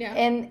 Right. Yeah.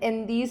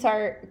 And these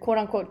are quote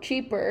unquote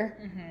cheaper.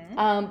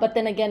 Mm-hmm. But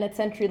then again, it's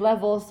entry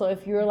level. So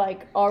if you're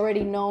like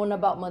already known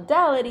about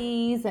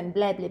modalities and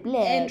blah, blah,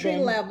 blah. Entry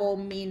level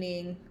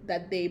meaning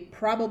that they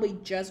probably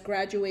just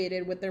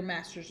graduated with their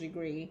master's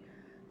degree.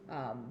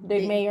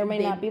 They may or may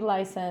not be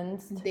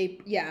licensed.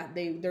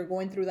 They're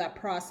going through that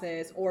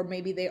process, or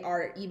maybe they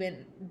are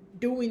even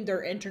doing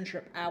their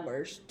internship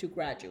hours to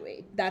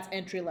graduate. That's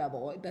entry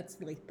level. That's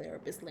like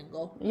therapist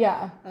lingo.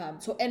 Yeah.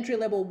 So entry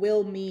level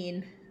will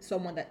mean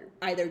someone that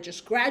either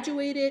just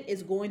graduated,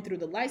 is going through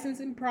the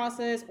licensing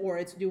process, or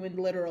it's doing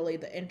literally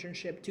the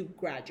internship to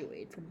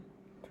graduate from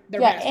their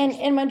master's.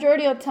 And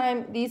majority of the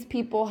time, these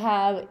people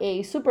have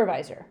a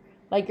supervisor.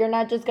 Like, you're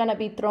not just going to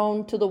be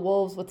thrown to the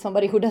wolves with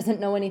somebody who doesn't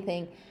know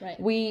anything. Right.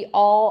 We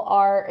all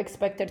are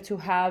expected to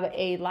have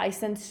a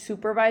licensed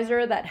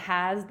supervisor that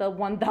has the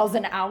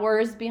 1,000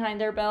 hours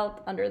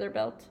under their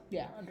belt.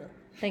 Yeah, under.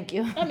 Thank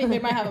you. I mean, they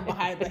might have it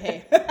behind, but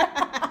hey.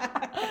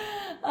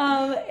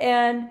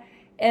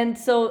 And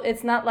so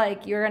it's not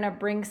like you're going to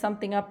bring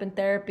something up in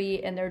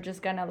therapy and they're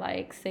just going to,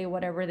 like, say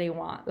whatever they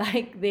want.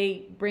 Like,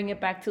 they bring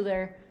it back to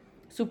their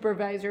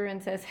supervisor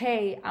and says,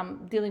 hey,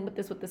 I'm dealing with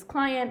this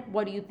client.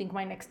 What do you think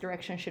my next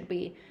direction should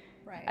be?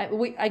 Right.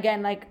 We,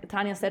 again, like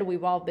Tanya said,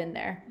 we've all been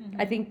there.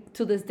 Mm-hmm. I think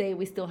to this day,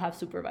 we still have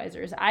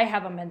supervisors. I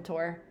have a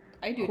mentor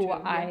who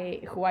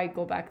I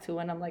go back to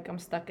and I'm like, I'm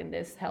stuck in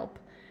this, help.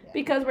 Yeah.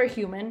 Because we're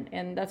human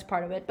and that's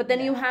part of it. But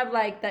then you have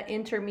like the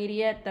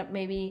intermediate that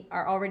maybe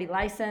are already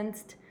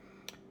licensed.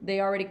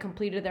 They already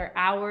completed their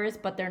hours,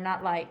 but they're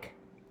not like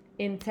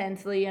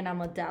intensely in a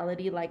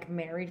modality, like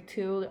married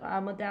to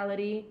a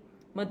modality.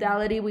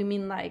 Modality, we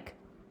mean like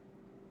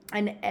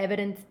an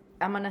evidence,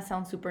 I'm going to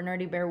sound super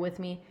nerdy, bear with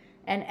me,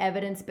 an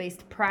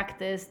evidence-based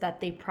practice that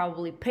they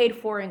probably paid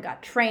for and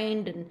got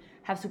trained and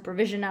have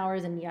supervision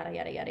hours and yada,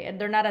 yada, yada. And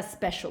they're not a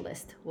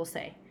specialist, we'll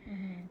say.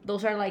 Mm-hmm.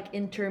 those are like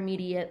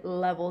intermediate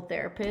level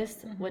therapists,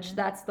 which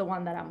that's the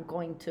one that I'm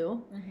going to.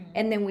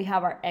 And then we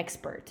have our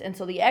experts. And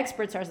so the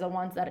experts are the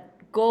ones that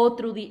go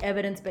through the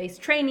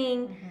evidence-based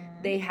training.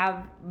 They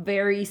have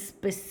very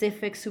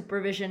specific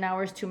supervision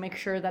hours to make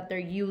sure that they're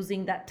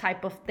using that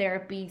type of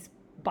therapies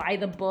by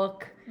the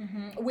book.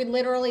 We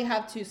literally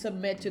have to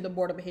submit to the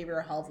Board of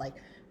Behavioral Health like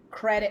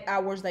credit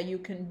hours that you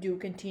can do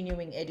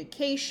continuing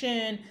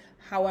education,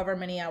 however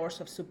many hours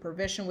of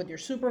supervision with your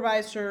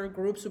supervisor,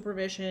 group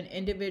supervision,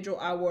 individual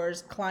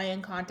hours,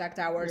 client contact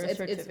hours. Your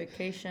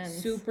certifications.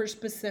 It's super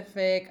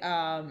specific.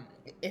 I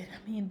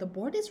mean, the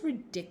board is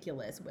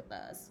ridiculous with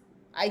us,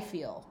 I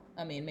feel.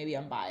 I mean, maybe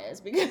I'm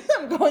biased because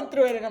I'm going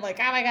through it and I'm like,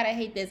 oh my God, I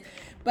hate this.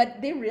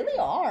 But they really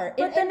are.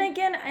 But then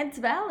again, it's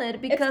valid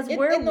because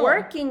we're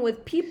working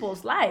with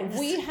people's lives.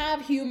 We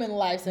have human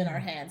lives in our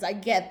hands. I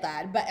get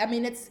that. But I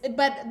mean,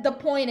 but the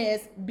point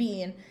is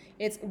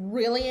it's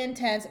really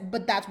intense,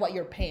 but that's what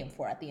you're paying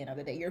for at the end of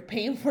the day. You're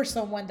paying for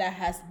someone that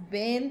has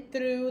been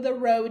through the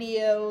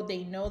rodeo.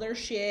 They know their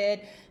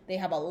shit. They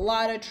have a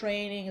lot of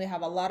training. They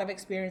have a lot of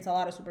experience, a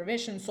lot of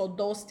supervision. So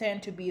those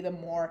tend to be the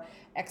more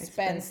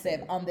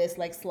expensive on this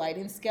like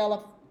sliding scale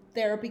of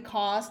therapy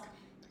cost.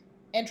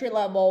 Entry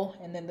level,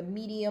 and then the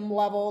medium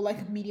level,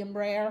 like medium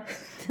rare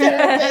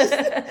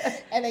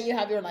therapist. And then you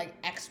have your like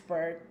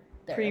expert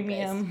therapist.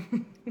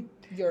 Premium.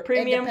 Your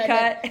premium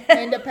cut.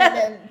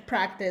 independent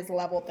practice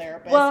level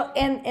therapist. Well,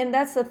 and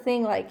that's the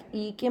thing, like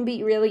it can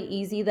be really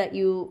easy that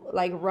you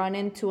like run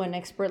into an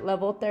expert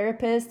level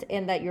therapist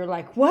and that you're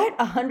like, what,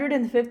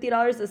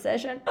 $150 a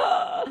session?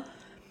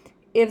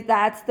 If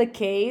that's the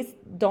case,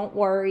 don't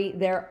worry,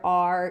 there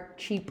are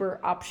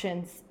cheaper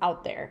options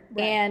out there.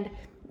 Right. And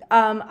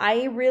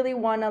I really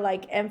want to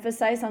like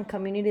emphasize on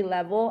community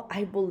level.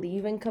 I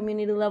believe in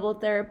community level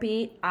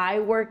therapy. I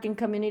work in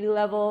community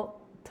level.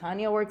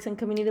 Tanya works in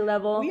community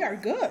level. We are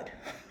good.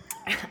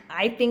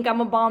 I think I'm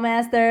a bomb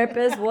ass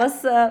therapist.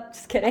 What's up?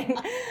 Just kidding.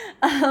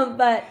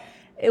 But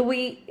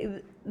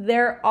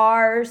there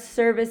are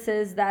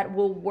services that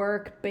will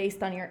work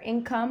based on your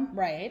income.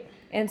 Right.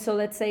 And so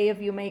let's say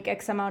if you make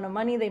X amount of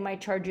money, they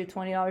might charge you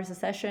 $20 a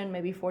session,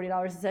 maybe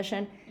 $40 a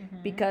session,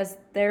 because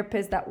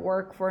therapists that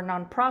work for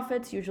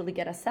nonprofits usually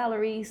get a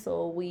salary,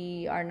 so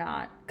we are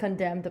not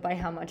condemned by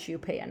how much you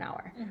pay an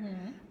hour.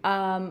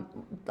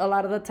 A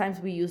lot of the times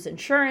we use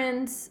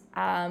insurance,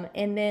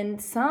 and then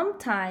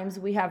sometimes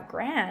we have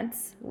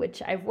grants,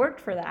 which I've worked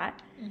for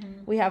that.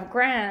 We have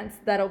grants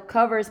that'll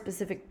cover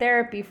specific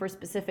therapy for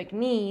specific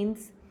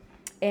needs,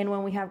 and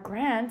when we have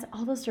grants,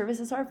 all the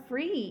services are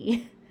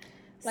free.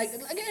 Like,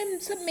 again,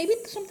 maybe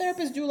some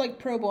therapists do like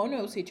pro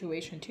bono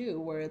situation too,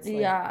 where it's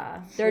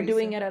like they're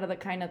doing it out of the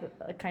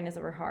kindness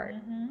of her heart,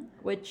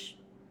 which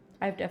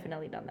I've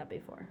definitely done that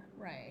before.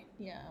 Right.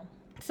 Yeah.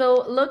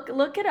 So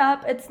look it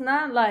up. It's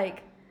not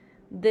like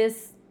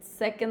this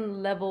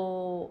second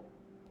level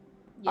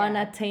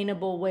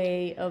unattainable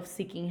way of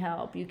seeking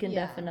help. You can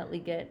definitely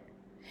get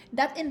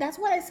that, and that's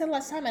what I said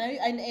last time.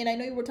 And I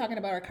know you were talking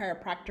about our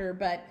chiropractor,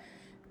 but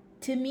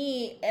to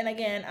me, and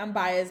again, I'm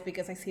biased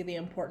because I see the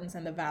importance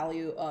and the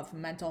value of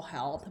mental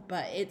health,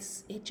 but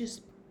it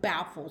just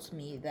baffles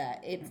me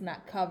that it's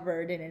not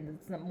covered and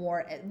it's not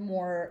more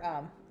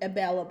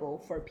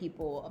available for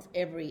people of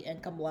every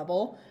income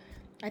level.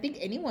 I think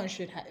anyone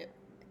should have,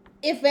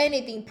 if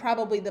anything,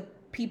 probably the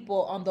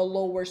people on the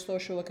lower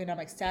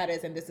socioeconomic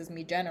status, and this is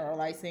me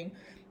generalizing,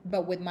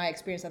 but with my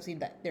experience, I've seen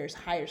that there's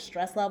higher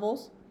stress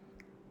levels,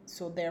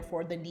 so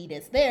therefore the need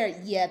is there,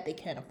 yet they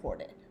can't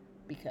afford it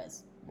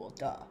because, well,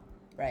 duh.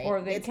 Right.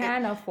 Or they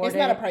can afford it. It's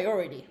not a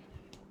priority.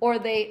 Or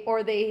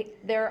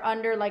they're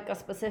under like a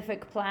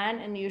specific plan,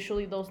 and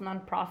usually those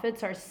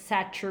nonprofits are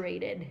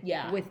saturated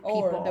with people.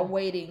 Or the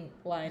waiting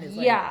line is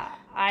like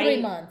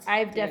 3 months.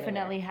 I've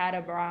definitely had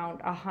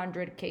around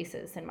 100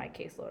 cases in my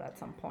caseload at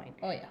some point.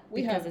 Oh yeah,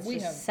 it's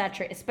just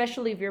saturated,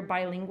 especially if you're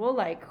bilingual.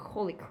 Like,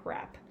 holy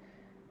crap.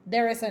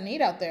 There is a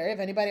need out there. If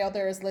anybody out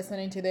there is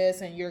listening to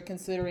this and you're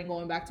considering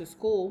going back to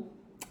school,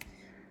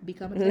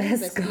 become a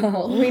therapist. Let's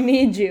go. We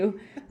need you.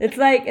 It's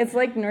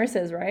like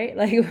nurses, right?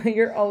 Like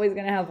you're always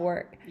gonna have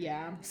work.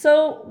 Yeah.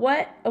 So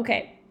what?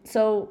 Okay.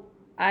 So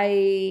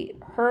I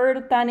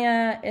heard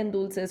Tanya and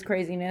Dulce's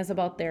craziness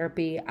about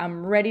therapy.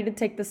 I'm ready to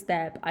take the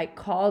step. I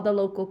called a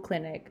local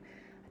clinic.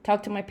 I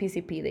talked to my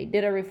PCP. They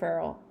did a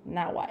referral.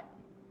 Now what?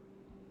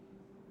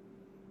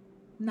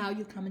 Now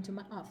you come into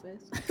my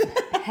office.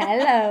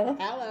 Hello.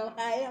 Hello.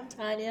 Hi, I'm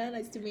Tanya.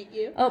 Nice to meet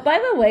you. Oh, by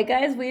the way,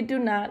 guys, we do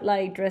not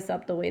like dress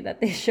up the way that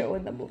they show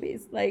in the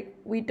movies. Like,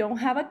 we don't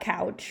have a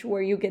couch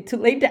where you get to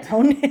lay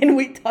down and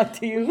we talk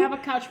to you. We have a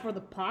couch for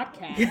the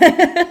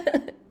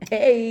podcast.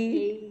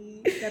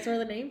 Hey. That's where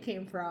the name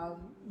came from.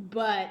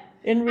 But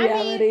in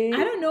reality,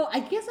 I don't know.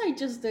 I guess I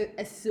just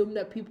assume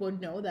that people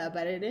know that,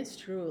 but it is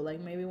true. Like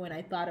maybe when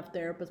I thought of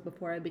therapists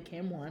before I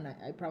became one,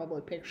 I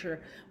probably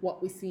picture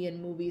what we see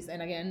in movies.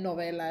 And again,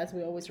 novelas,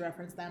 we always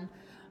reference them.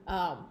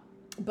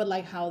 But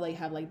like how they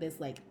have like this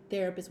like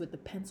therapist with the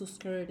pencil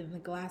skirt and the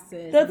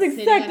glasses. That's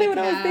exactly what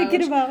I was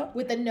thinking about.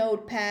 With a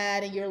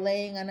notepad, and you're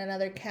laying on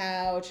another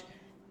couch.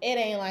 It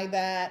ain't like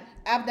that.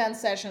 I've done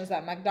sessions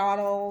at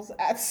McDonald's,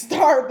 at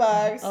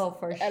Starbucks, Oh,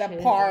 for at sure.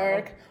 a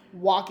park,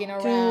 walking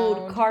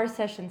around. Dude, car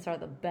sessions are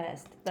the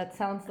best. That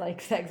sounds like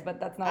sex, but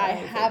that's not what I I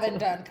said haven't to.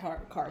 done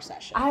car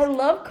sessions. I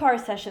love car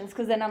sessions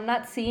because then I'm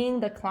not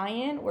seeing the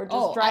client. We're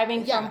just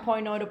driving yeah. from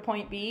point O to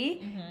point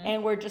B,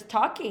 and we're just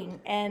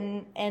talking.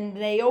 And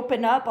they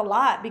open up a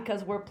lot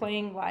because we're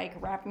playing like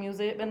rap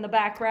music in the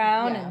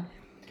background. Yeah. And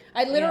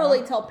I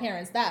literally tell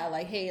parents that,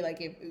 like, hey,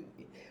 like, if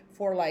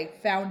for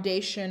like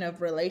foundation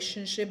of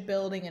relationship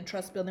building and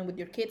trust building with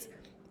your kids,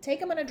 take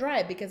them on a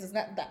drive, because it's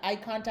not, the eye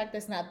contact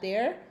is not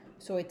there,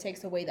 so it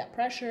takes away that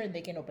pressure and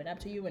they can open up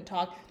to you and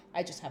talk.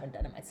 I just haven't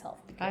done it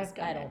myself because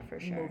I don't for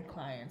sure. move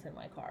clients in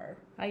my car.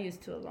 I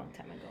used to a long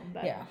time ago.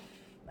 But Yeah,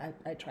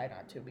 I try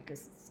not to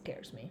because it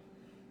scares me.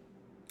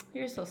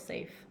 You're so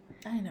safe.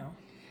 I know.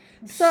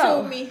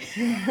 So Sue me.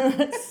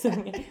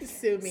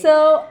 Sue me.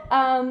 So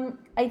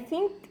I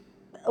think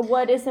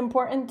what is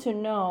important to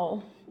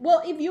know.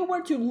 Well, if you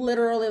were to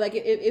literally, like,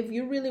 if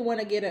you really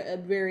want to get a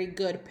very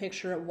good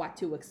picture of what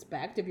to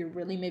expect, if you're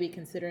really maybe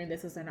considering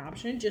this as an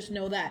option, just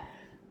know that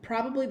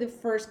probably the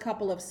first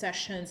couple of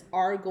sessions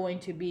are going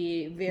to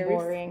be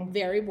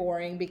very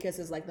boring, because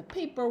it's like the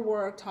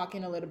paperwork,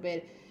 talking a little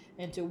bit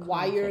into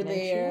why you're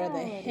there, the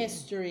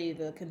history,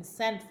 the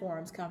consent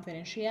forms,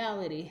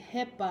 confidentiality,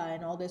 HIPAA,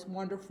 and all this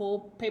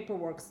wonderful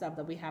paperwork stuff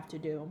that we have to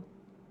do.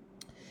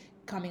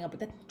 Coming up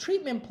with a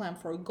treatment plan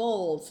for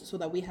goals so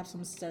that we have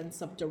some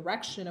sense of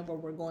direction of where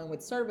we're going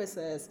with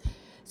services.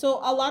 So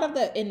a lot of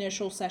the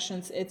initial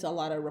sessions, it's a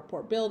lot of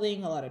rapport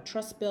building, a lot of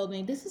trust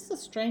building. This is a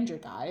stranger,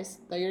 guys,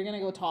 that you're going to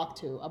go talk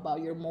to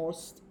about your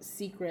most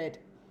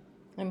secret,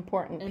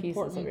 important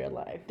pieces of your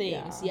life.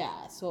 Things,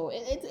 yeah. So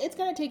it's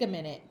going to take a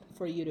minute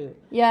for you to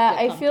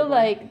I feel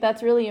like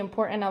that's really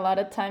important. A lot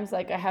of times,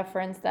 like, I have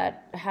friends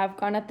that have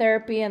gone to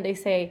therapy and they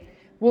say,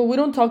 well, we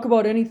don't talk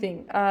about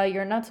anything.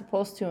 You're not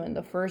supposed to. In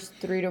the first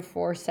 3 to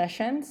 4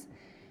 sessions,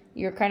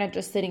 you're kind of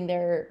just sitting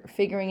there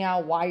figuring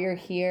out why you're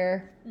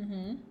here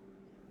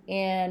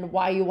and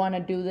why you want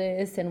to do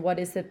this and what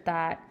is it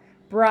that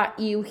brought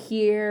you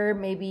here.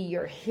 Maybe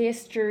your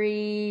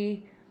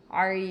history.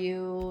 Are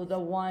you the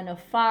one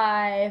of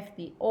 5,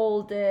 the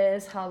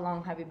oldest? How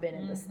long have you been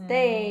in the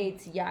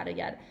States? Yada,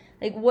 yada.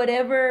 Like,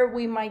 whatever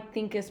we might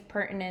think is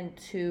pertinent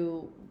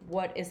to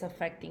what is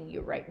affecting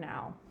you right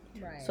now.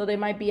 Right. So they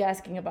might be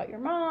asking about your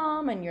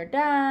mom and your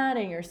dad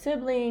and your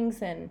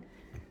siblings, and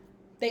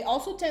they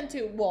also tend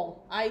to,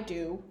 well, I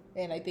do,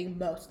 and I think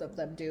most of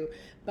them do,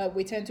 but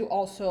we tend to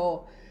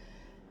also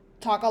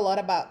talk a lot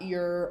about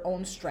your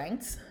own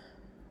strengths,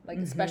 like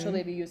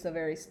especially if you use a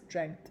very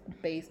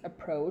strength-based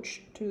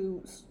approach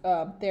to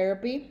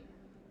therapy,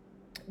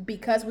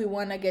 because we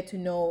want to get to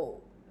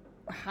know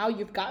how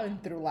you've gotten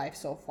through life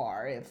so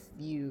far. If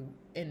you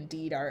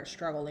indeed are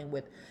struggling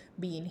with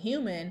being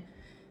human,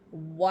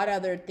 what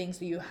other things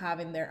do you have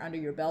in there under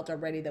your belt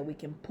already that we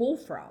can pull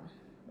from,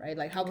 right?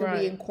 Like, how can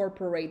we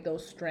incorporate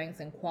those strengths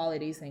and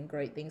qualities and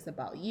great things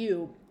about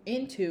you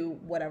into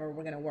whatever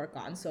we're going to work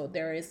on? So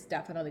there is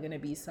definitely going to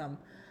be some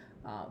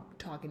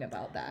talking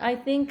about that. I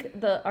think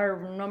our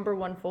number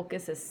one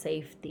focus is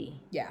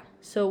safety. Yeah.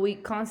 So we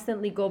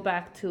constantly go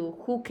back to,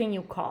 who can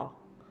you call?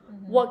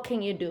 What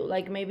can you do?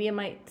 Like, maybe it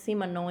might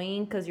seem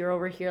annoying because you're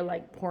over here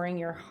like pouring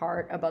your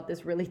heart about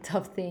this really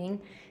tough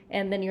thing,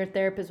 and then your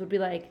therapist would be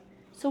like,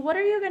 so what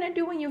are you going to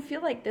do when you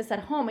feel like this at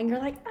home? And you're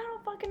like, I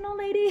don't fucking know,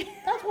 lady.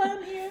 That's why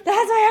I'm here.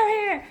 That's why I'm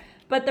here.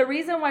 But the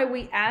reason why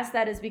we ask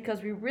that is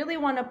because we really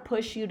want to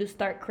push you to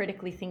start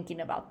critically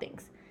thinking about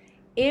things.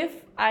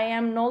 If I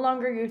am no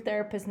longer your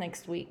therapist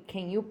next week,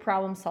 can you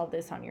problem solve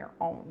this on your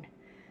own?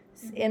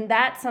 And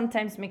that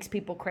sometimes makes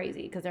people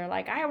crazy because they're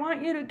like, I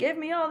want you to give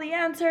me all the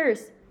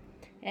answers.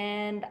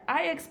 And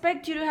I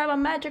expect you to have a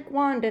magic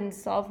wand and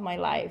solve my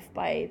life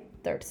by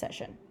 3rd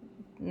session.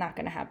 Not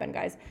going to happen,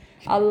 guys.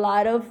 A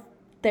lot of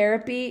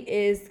therapy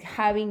is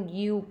having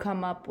you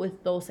come up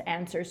with those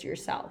answers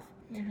yourself.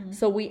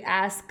 So we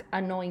ask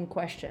annoying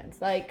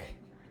questions like,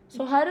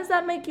 so how does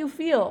that make you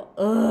feel?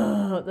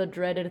 Ugh, the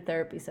dreaded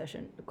therapy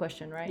session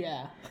question, right?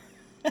 Yeah.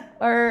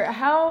 Or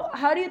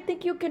how do you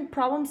think you can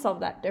problem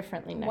solve that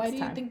differently next time? Why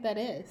do you think that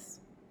is?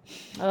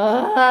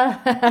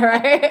 Right?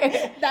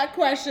 That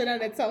question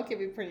in itself can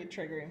be pretty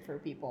triggering for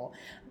people.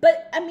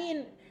 But I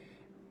mean,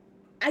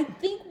 I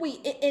think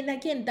and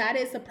again, that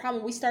is the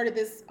problem. We started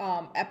this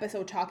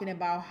episode talking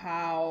about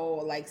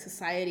how, like,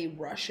 society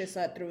rushes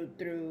us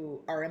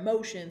through our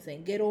emotions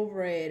and get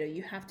over it, or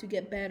you have to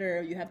get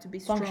better, you have to be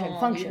strong,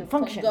 function.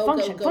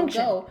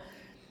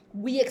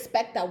 We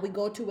expect that. We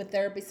go to a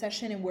therapy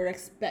session and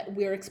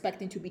we're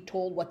expecting to be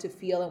told what to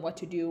feel and what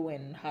to do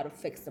and how to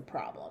fix the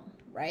problem,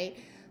 right?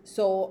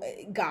 So,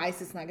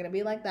 guys, it's not going to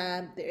be like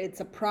that.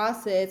 It's a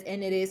process,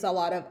 and it is a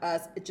lot of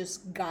us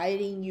just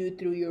guiding you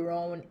through your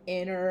own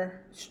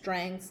inner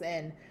strengths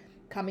and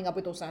coming up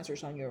with those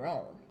answers on your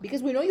own.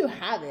 Because we know you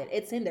have it.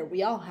 It's in there.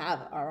 We all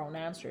have our own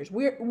answers.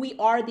 We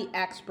are the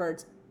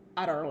experts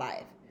at our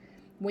life.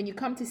 When you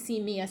come to see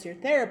me as your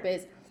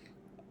therapist,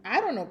 I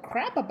don't know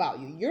crap about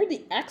you. You're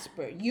the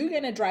expert. You're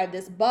going to drive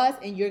this bus,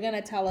 and you're going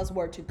to tell us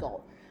where to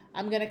go.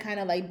 I'm going to kind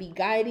of like be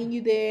guiding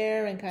you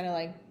there and kind of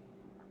like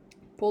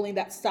pulling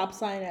that stop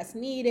sign as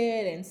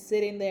needed and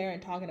sitting there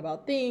and talking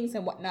about things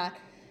and whatnot.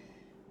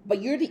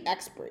 But you're the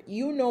expert.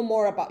 You know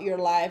more about your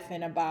life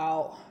and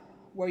about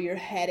where you're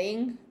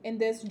heading in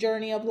this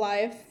journey of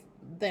life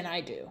than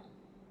I do.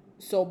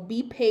 So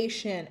be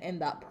patient in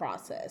that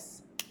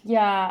process.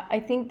 Yeah, I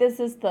think this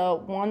is the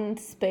one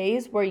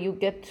space where you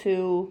get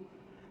to,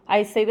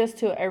 I say this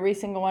to every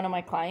single one of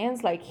my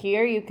clients, like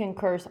here you can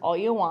curse all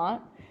you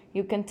want.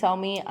 You can tell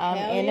me I'm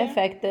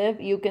ineffective.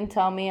 You can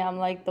tell me I'm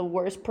like the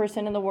worst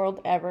person in the world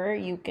ever.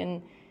 You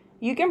can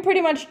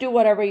pretty much do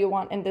whatever you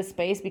want in this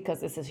space because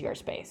this is your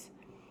space.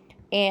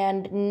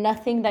 And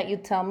nothing that you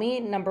tell me,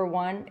 number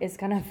one, is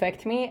going to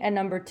affect me. And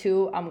number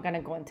two, I'm going to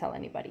go and tell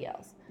anybody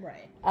else.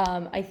 Right.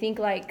 I think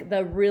like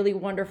the really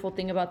wonderful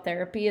thing about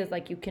therapy is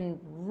like you can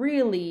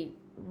really,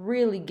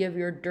 really give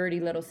your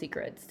dirty little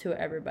secrets to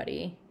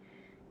everybody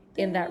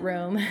in that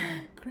room.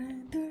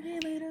 Dirty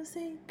little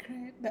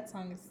secret. That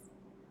song is...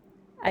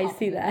 I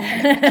see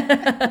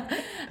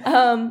that.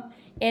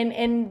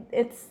 And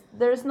it's,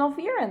 there's no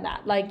fear in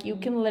that. Like you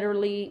can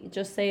literally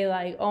just say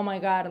like, oh my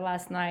God,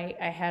 last night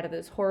I had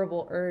this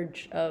horrible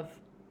urge of,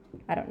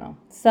 I don't know,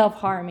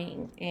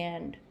 self-harming,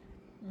 and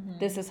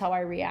this is how I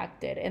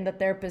reacted. And the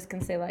therapist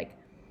can say like,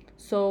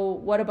 so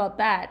what about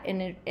that?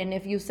 And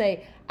if you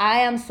say, I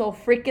am so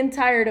freaking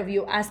tired of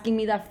you asking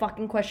me that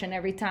fucking question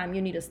every time,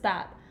 you need to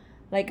stop.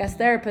 Like as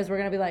therapists, we're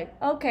going to be like,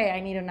 okay, I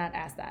need to not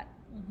ask that.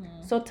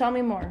 So tell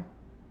me more.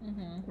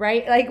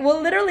 Right? Like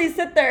we'll literally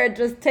sit there and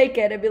just take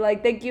it and be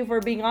like, thank you for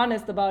being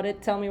honest about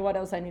it. Tell me what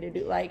else I need to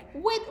do. Like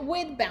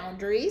with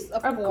boundaries,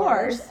 of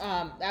course.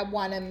 I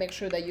want to make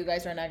sure that you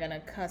guys are not going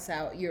to cuss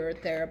out your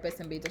therapist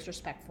and be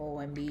disrespectful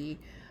and be,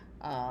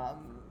 I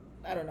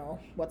don't know,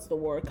 what's the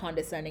word,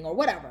 condescending or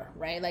whatever,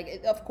 right?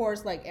 Like, of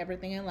course, like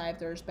everything in life,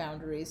 there's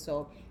boundaries.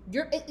 So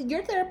your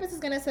therapist is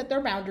going to set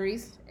their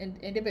boundaries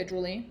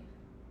individually.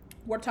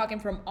 We're talking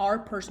from our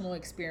personal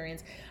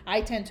experience. I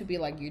tend to be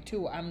like you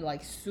too. I'm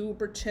like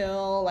super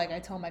chill. Like I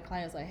tell my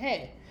clients like,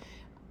 hey,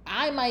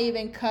 I might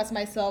even cuss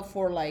myself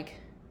for like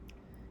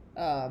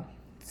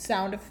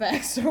sound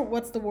effects or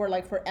what's the word,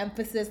 like for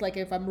emphasis. Like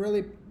if I'm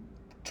really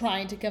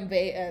trying to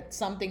convey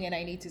something and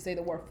I need to say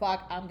the word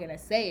fuck, I'm going to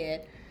say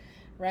it.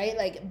 Right?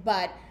 Like,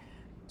 but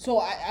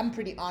so I'm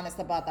pretty honest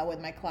about that with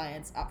my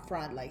clients up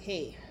front. Like,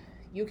 hey,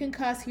 you can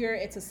cuss here.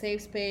 It's a safe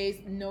space.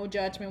 No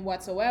judgment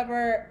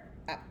whatsoever.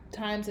 At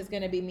times it's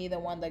going to be me, the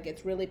one that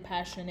gets really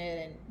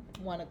passionate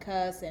and want to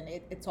cuss, and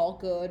it's all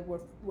good.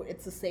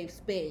 It's a safe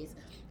space.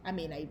 I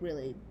mean, I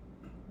really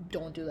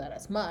don't do that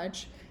as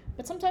much,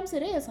 but sometimes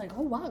it is like,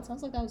 oh wow, it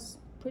sounds like that was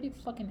pretty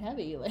fucking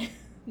heavy. Like,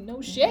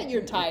 no shit,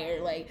 you're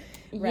tired. Like,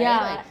 right?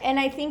 Yeah, like, and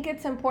I think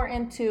it's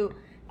important to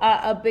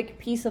a big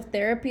piece of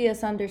therapy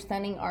is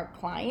understanding our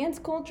clients'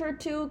 culture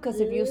too. Because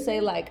if you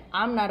say like,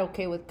 I'm not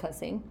okay with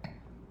cussing,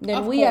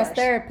 then we as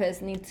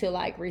therapists need to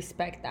like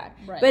respect that.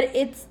 Right. But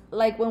it's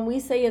like when we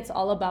say it's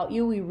all about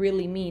you, we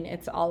really mean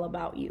it's all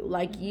about you.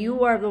 Like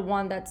you are the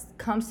one that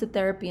comes to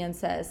therapy and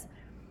says,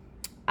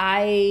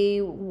 I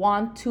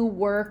want to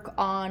work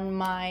on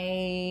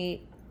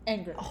my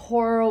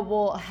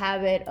horrible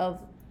habit of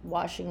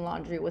washing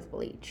laundry with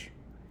bleach.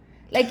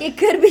 Like it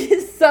could be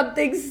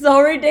something so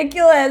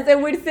ridiculous,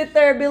 and we'd sit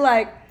there and be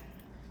like,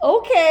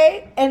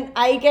 okay. And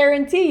I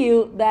guarantee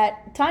you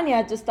that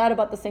Tanya just thought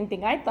about the same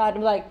thing I thought.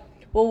 I'm like,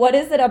 well, what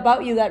is it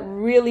about you that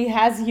really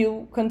has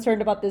you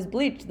concerned about this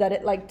bleach that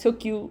it like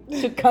took you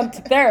to come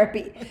to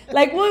therapy?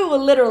 Like we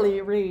will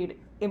literally read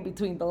in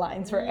between the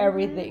lines for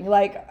everything.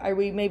 Like, are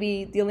we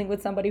maybe dealing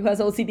with somebody who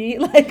has OCD?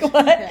 Like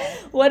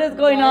what is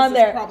going on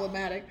there?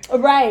 Problematic.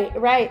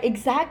 Right,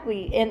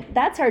 exactly. And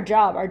that's our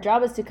job. Our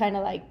job is to kind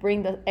of like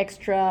bring the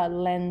extra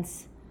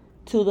lens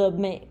to the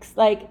mix.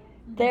 Like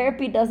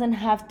therapy doesn't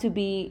have to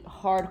be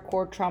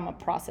hardcore trauma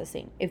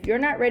processing. If you're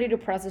not ready to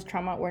process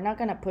trauma, we're not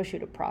going to push you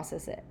to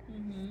process it.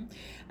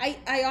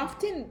 I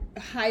often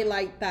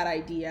highlight that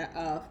idea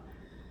of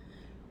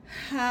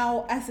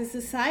how as a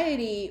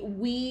society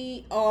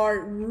we are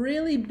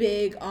really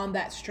big on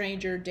that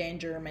stranger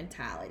danger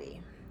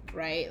mentality,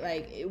 right?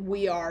 Like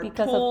we are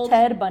because told, of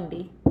Ted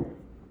Bundy.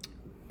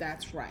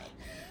 That's right.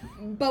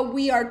 But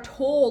we are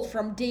told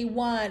from day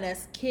one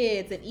as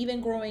kids, and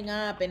even growing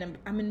up, and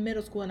I'm in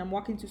middle school and I'm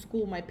walking to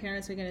school, my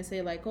parents are going to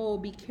say like, oh,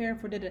 be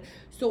careful.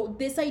 So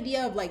this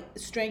idea of like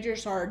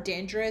strangers are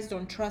dangerous,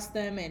 don't trust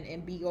them,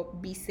 and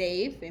be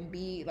safe and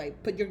be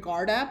like, put your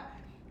guard up.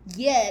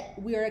 Yet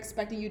we are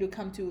expecting you to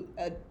come to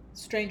a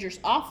stranger's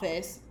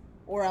office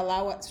or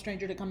allow a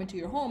stranger to come into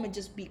your home and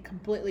just be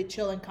completely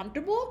chill and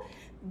comfortable.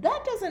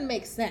 That doesn't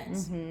make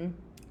sense.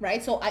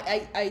 Right? So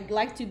I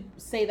like to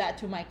say that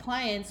to my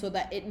clients so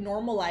that it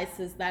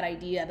normalizes that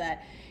idea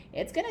that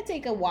it's going to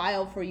take a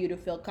while for you to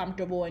feel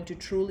comfortable and to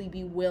truly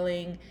be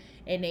willing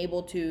and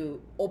able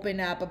to open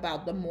up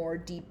about the more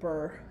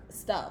deeper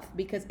stuff,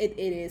 because it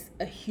is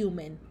a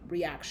human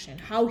reaction.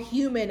 How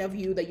human of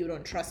you that you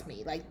don't trust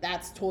me. Like,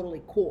 that's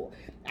totally cool.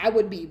 I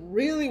would be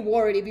really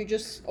worried if you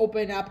just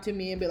open up to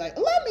me and be like,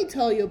 let me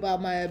tell you about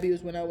my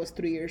abuse when I was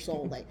 3 years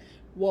old. Like,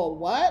 whoa,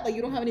 what? Like,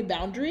 you don't have any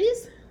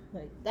boundaries?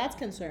 Like, that's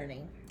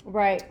concerning.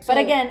 Right. So, but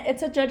again,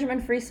 it's a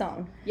judgment-free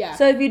zone. Yeah.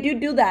 So if you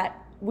do that,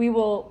 we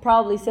will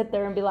probably sit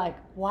there and be like,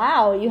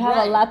 wow, you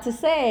have a lot to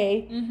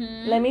say.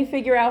 Mm-hmm. Let me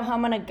figure out how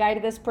I'm going to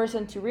guide this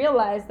person to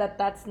realize that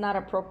that's not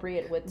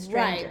appropriate with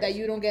strangers. Right. That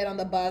you don't get on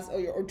the bus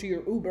or to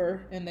your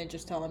Uber and then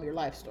just tell them your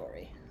life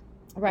story.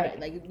 Right.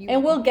 Like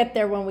and we'll get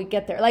there when we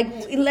get there. Like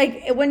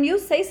when you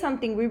say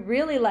something, we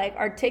really like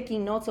are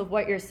taking notes of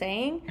what you're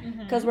saying,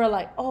 because we're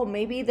like, oh,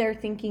 maybe they're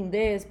thinking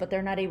this, but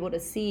they're not able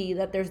to see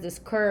that there's this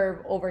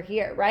curve over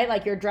here, right?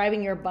 Like you're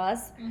driving your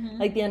bus,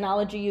 like the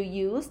analogy you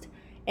used,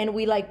 and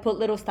we like put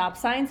little stop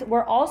signs.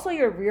 We're also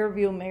your rear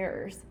view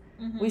mirrors.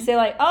 We say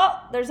like,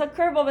 oh, there's a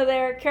curve over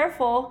there,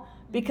 careful,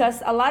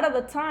 because a lot of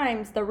the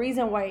times the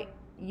reason why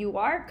you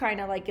are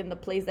kind of like in the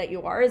place that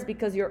you are is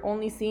because you're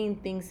only seeing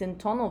things in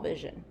tunnel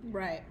vision.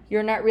 Right.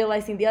 You're not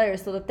realizing the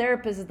others. So the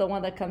therapist is the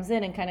one that comes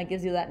in and kind of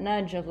gives you that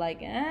nudge of like,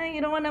 you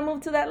don't want to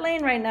move to that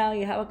lane right now.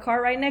 You have a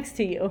car right next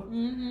to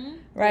you.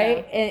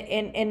 Right.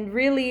 Yeah. And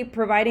really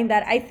providing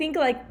that. I think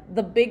like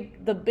the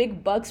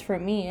big bugs for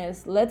me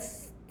is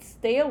let's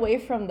stay away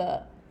from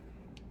the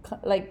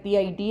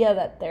idea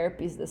that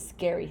therapy is the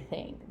scary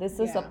thing. This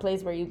is a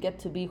place where you get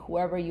to be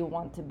whoever you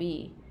want to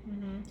be.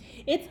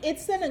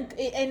 It's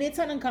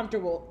an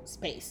uncomfortable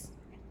space.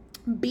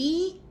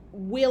 Be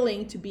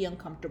willing to be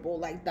uncomfortable.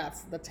 Like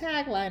that's the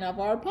tagline of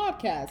our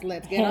podcast.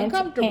 Let's get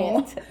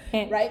uncomfortable.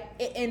 Right?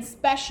 And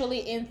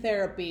especially in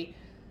therapy,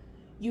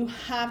 you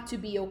have to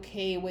be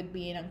okay with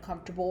being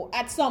uncomfortable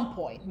at some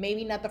point.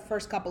 Maybe not the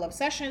first couple of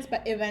sessions,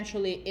 but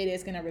eventually it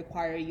is going to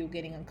require you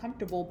getting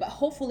uncomfortable. But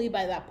hopefully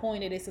by that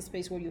point, it is a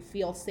space where you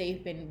feel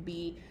safe and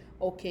be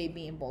okay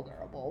being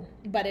vulnerable.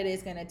 But it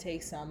is going to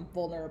take some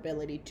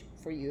vulnerability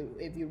for you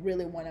if you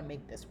really want to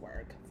make this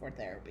work for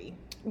therapy.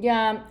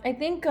 Yeah, I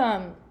think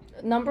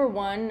number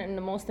one and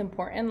the most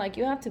important, like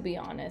you have to be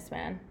honest,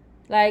 man.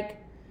 Like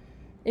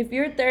if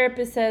your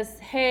therapist says,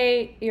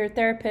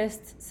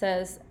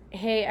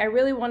 hey, I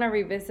really want to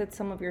revisit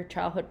some of your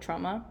childhood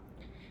trauma,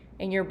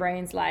 and your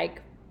brain's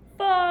like,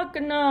 fuck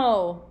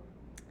no,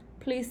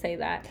 please say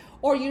that.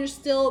 Or you're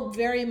still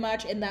very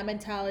much in that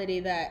mentality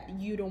that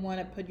you don't want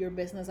to put your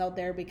business out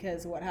there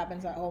because what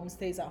happens at home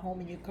stays at home,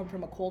 and you come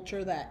from a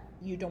culture that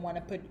you don't want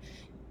to put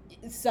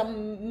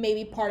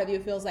maybe part of you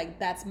feels like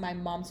that's my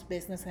mom's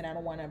business and I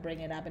don't want to bring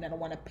it up and I don't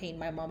want to paint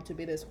my mom to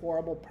be this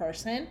horrible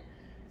person.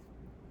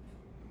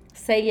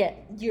 Say it.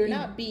 You're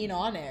not being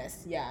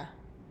honest. Yeah.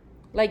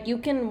 Like you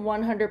can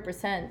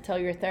 100% tell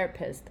your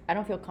therapist, I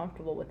don't feel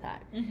comfortable with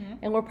that.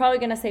 And we're probably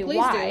going to say, please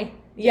why? Do.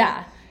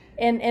 Yeah.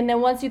 And then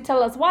once you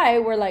tell us why,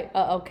 we're like,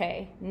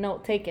 okay,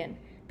 note taken.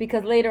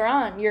 Because later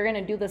on, you're going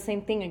to do the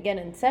same thing again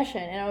in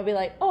session. And I'll be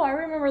like, oh, I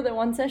remember the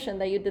one session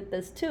that you did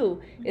this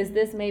too. Is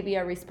this maybe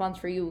a response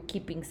for you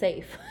keeping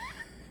safe?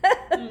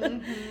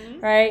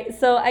 Right?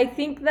 So I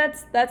think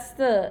that's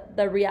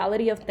the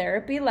reality of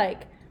therapy.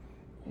 Like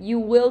you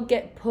will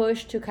get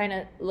pushed to kind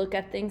of look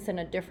at things in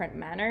a different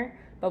manner,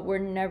 but we're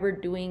never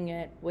doing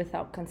it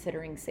without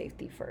considering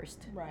safety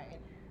first. Right.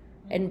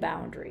 And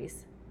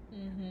boundaries.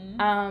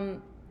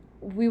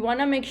 We want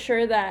to make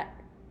sure that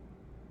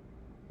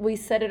we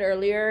said it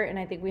earlier, and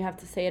I think we have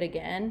to say it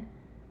again.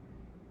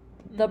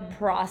 The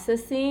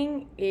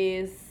processing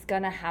is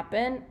going to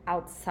happen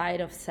outside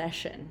of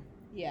session.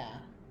 Yeah.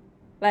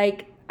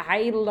 Like,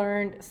 I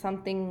learned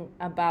something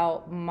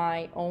about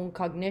my own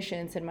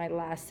cognitions in my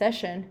last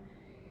session,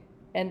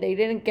 and they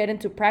didn't get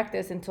into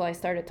practice until I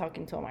started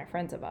talking to all my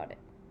friends about it.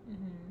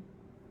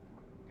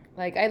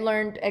 Like, I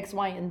learned X,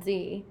 Y, and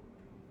Z,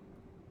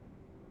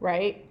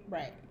 right?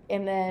 Right.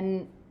 And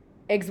then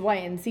X, Y,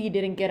 and Z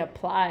didn't get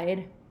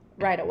applied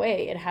right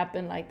away. It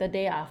happened like the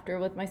day after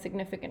with my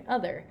significant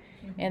other,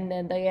 and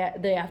then the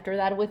day after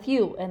that with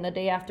you, and the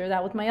day after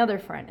that with my other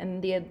friend,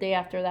 and the day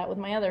after that with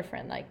my other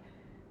friend.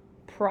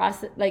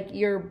 Like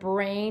your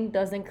brain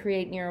doesn't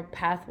create neural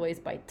pathways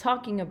by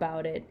talking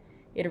about it.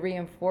 It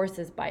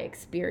reinforces by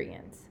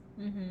experience.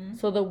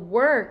 So the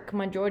work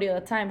majority of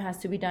the time has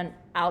to be done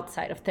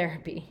outside of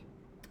therapy.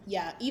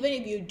 Yeah, even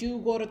if you do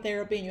go to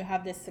therapy and you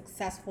have this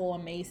successful,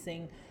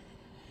 amazing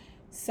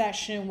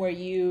session where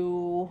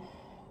you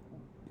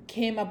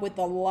came up with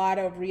a lot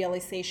of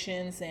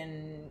realizations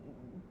and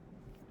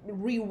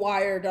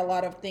rewired a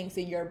lot of things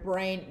in your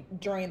brain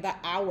during the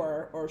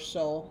hour or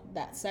so,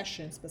 that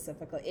session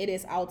specifically, it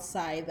is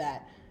outside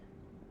that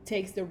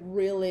takes the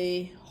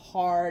really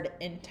hard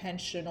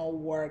intentional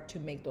work to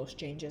make those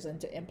changes and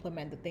to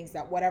implement the things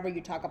that whatever you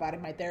talk about.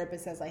 And my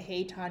therapist says like,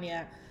 hey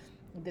Tanya,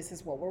 this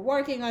is what we're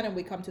working on, and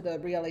we come to the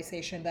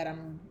realization that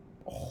I'm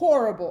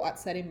horrible at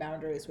setting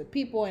boundaries with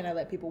people and I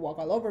let people walk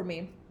all over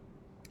me.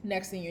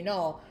 Next thing you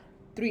know,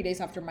 3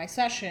 days after my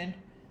session,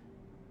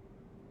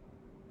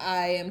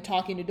 I am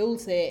talking to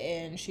Dulce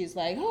and she's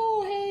like,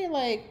 oh hey,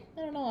 like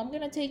I don't know, I'm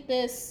gonna take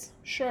this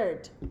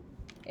shirt,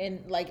 and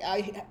like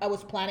I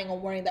was planning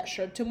on wearing that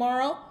shirt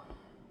tomorrow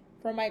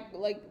for my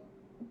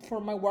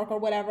work or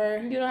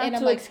whatever. You don't have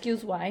to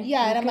excuse why.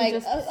 Yeah, and I'm like,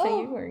 just say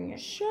you're wearing it.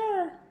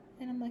 Sure.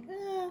 And I'm like,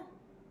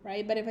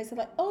 right. But if I said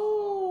like,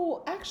 oh,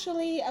 oh,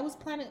 actually,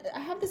 I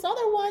have this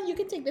other one. You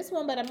can take this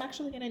one, but I'm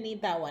actually going to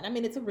need that one. I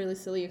mean, it's a really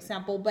silly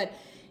example, but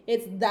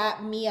it's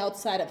that me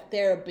outside of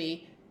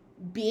therapy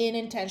being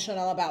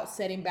intentional about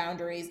setting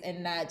boundaries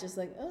and not just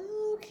like,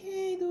 oh,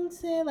 okay,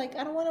 Dulce, like,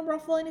 I don't want to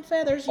ruffle any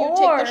feathers. You take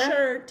the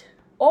shirt.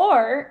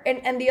 Or,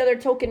 and the other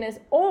token is,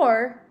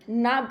 or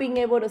not being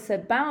able to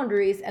set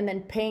boundaries and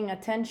then paying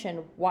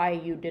attention why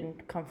you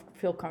didn't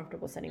feel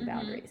comfortable setting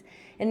boundaries.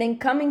 And then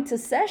coming to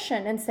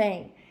session and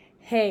saying,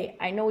 hey,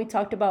 I know we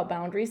talked about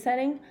boundary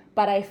setting,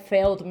 but I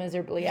failed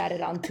miserably at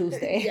it on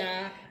Tuesday.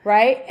 Yeah.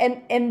 Right?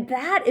 And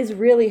that is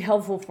really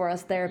helpful for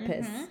us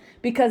therapists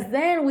because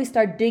then we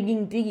start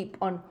digging deep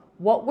on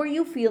what were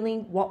you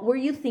feeling? What were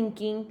you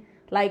thinking?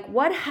 Like,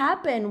 what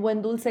happened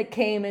when Dulce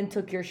came and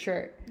took your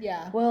shirt?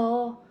 Yeah.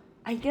 Well,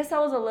 I guess I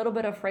was a little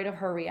bit afraid of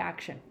her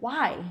reaction.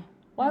 Why?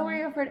 Why were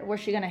you afraid? Was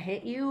she going to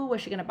hit you?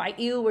 Was she going to bite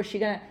you? Was she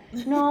going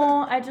to...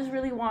 No, I just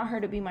really want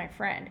her to be my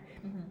friend.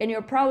 And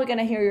you're probably going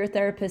to hear your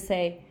therapist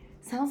say,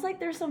 sounds like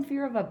there's some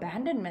fear of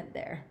abandonment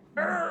there.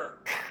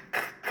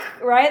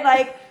 Right?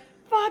 Like,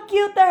 fuck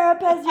you,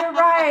 therapist, you're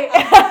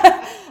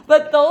right.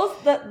 But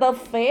the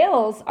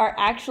fails are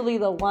actually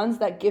the ones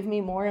that give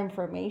me more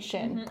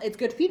information. It's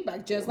good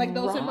feedback, just like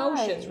those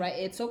emotions, right?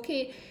 It's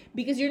okay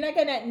because you're not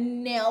going to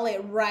nail it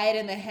right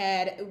in the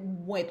head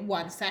with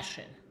one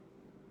session.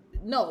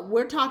 No,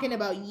 we're talking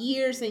about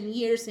years and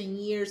years and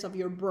years of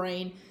your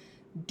brain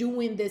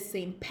doing the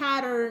same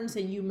patterns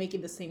and you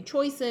making the same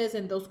choices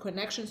and those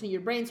connections in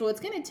your brain. So it's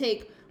going to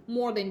take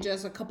more than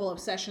just a couple of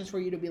sessions for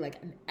you to be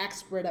like an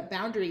expert at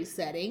boundary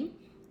setting.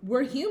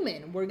 We're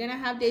human. We're going to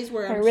have days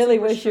where I really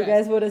wish stressed. You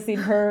guys would have seen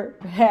her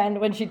hand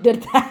when she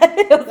did that.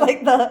 It was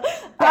like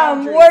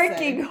the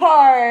working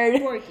hard,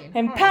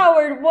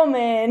 empowered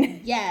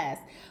woman. Yes.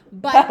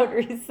 But,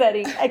 boundary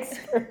setting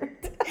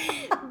expert.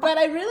 But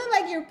I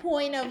really like your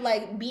point of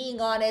like being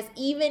honest,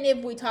 even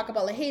if we talk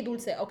about like, hey,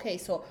 Dulce, okay,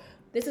 so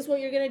this is what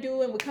you're going to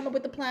do. And we come up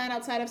with the plan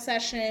outside of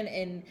session.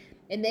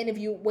 And then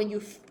when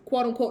you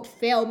quote unquote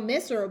fail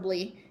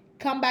miserably,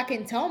 come back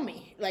and tell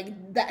me.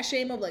 Like that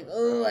shame of like,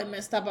 oh, I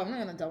messed up. I'm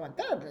not going to tell my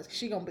therapist.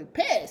 She's going to be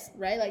pissed,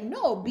 right? Like,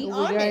 no, be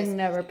honest. You're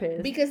never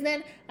pissed. Because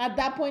then at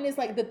that point, it's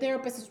like the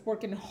therapist is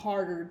working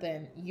harder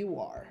than you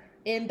are.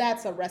 And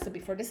that's a recipe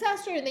for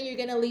disaster. And then you're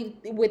going to leave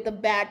with the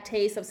bad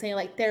taste of saying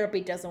like therapy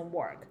doesn't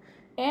work.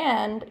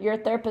 And your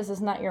therapist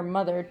is not your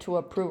mother to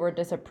approve or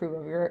disapprove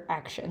of your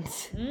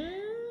actions.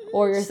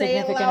 Or your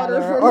significant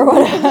other, or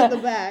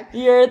whatever.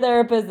 Your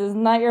therapist is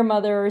not your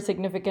mother or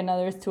significant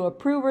others to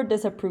approve or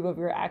disapprove of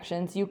your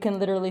actions. You can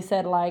literally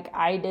say like,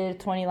 I did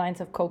 20 lines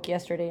of coke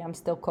yesterday. I'm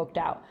still coked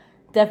out.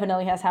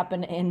 Definitely has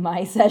happened in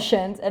my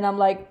sessions. And I'm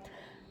like,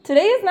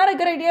 today is not a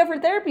good idea for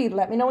therapy.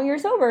 Let me know when you're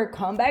sober.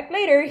 Come back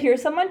later.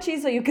 Here's some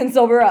munchies so you can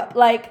sober up.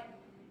 Like,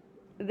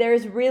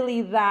 there's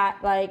really that,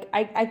 like,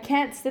 I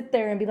can't sit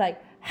there and be like,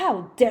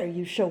 how dare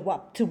you show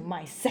up to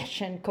my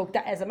session coked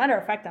out. As a matter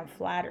of fact, I'm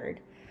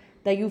flattered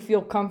that you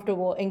feel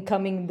comfortable in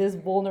coming this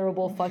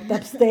vulnerable, fucked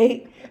up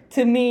state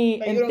to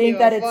me and think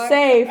that it's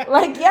safe.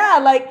 Like, yeah,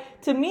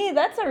 like, to me,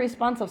 that's a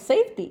response of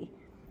safety.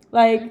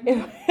 Like,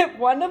 if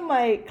one of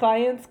my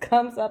clients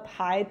comes up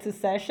high to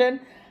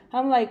session,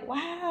 I'm like,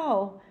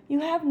 wow,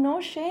 you have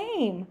no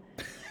shame.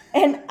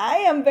 And I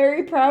am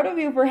very proud of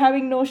you for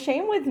having no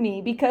shame with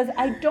me because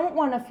I don't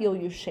want to feel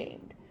you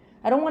shamed.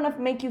 I don't want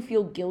to make you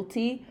feel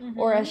guilty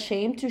or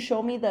ashamed to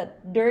show me the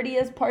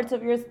dirtiest parts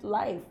of your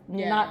life,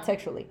 not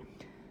sexually.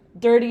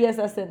 Dirtiest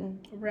as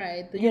in...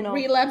 Right. You know,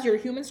 relapse your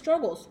human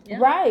struggles. Yeah.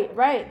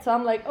 Right. So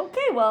I'm like,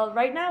 okay, well,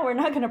 right now we're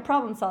not going to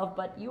problem solve,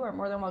 but you are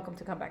more than welcome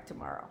to come back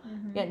tomorrow.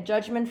 Again,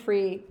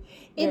 judgment-free.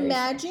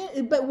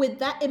 But with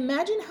that,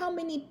 imagine how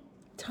many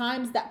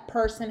times that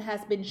person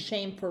has been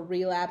shamed for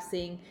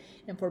relapsing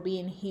and for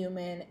being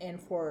human and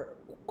for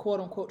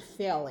quote-unquote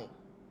failing,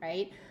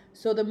 right?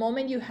 So the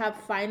moment you have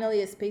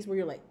finally a space where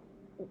you're like,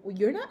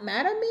 you're not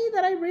mad at me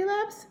that I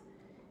relapse?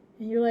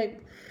 And you're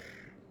like,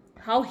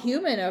 how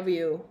human of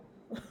you.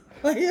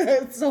 Like,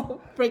 it's so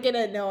freaking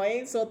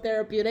annoying, so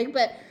therapeutic,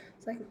 but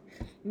it's like,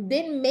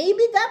 then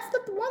maybe that's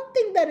the one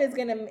thing that is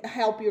going to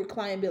help your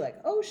client be like,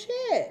 oh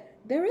shit,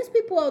 there is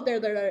people out there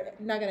that are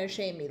not going to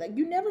shame me. Like,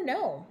 you never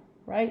know.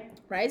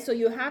 Right? So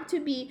you have to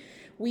be,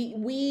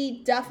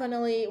 we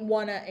definitely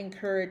want to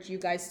encourage you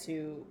guys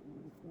to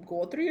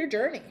go through your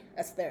journey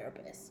as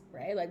therapists,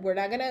 right? Like, we're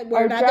not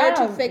there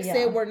to fix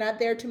it. We're not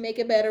there to make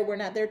it better. We're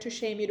not there to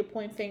shame you, to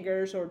point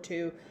fingers, or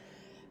to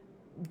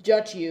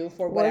judge you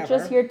for whatever. We're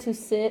just here to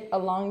sit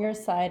along your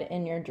side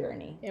in your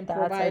journey. And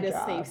provide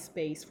a safe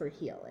space for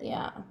healing.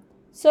 Yeah.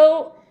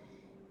 So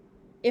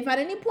if at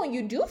any point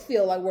you do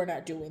feel like we're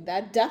not doing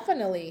that,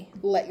 definitely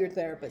let your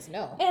therapist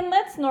know. And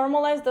let's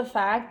normalize the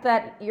fact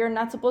that you're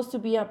not supposed to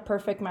be a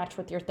perfect match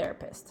with your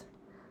therapist.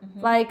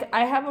 Like,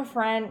 I have a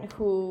friend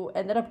who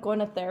ended up going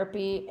to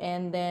therapy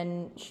and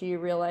then she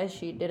realized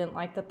she didn't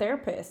like the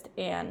therapist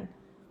and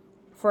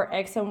for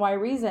X and Y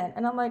reason.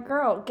 And I'm like,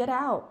 girl, get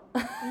out.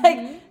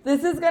 Like,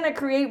 this is going to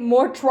create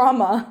more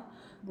trauma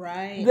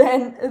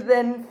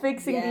than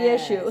fixing the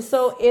issue.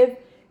 So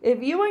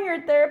If you and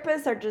your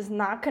therapist are just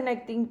not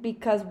connecting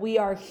because we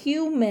are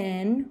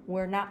human,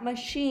 we're not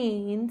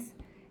machines,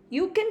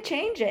 you can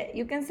change it.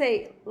 You can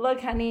say,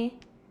 look, honey,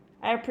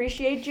 I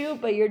appreciate you,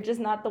 but you're just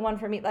not the one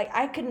for me. Like,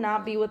 I could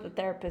not be with a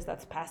therapist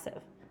that's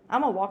passive.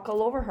 I'm going to walk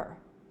all over her.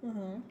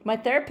 Mm-hmm. My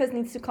therapist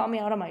needs to call me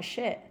out of my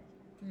shit.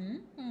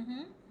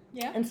 Mm-hmm.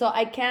 Yeah. And so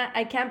I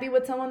can't be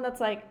with someone that's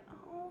like,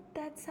 oh,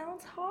 that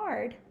sounds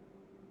hard.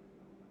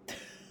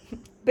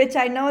 Bitch,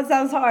 I know it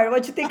sounds hard.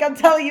 What you think I'm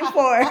telling you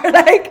for?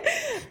 Like,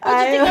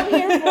 what you think I'm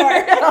here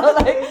for?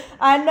 Like,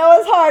 I know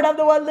it's hard. I'm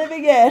the one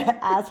living it,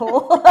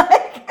 asshole.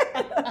 Like,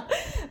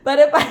 but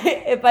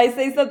if I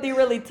say something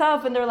really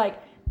tough and they're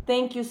like,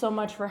 thank you so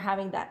much for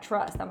having that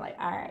trust, I'm like,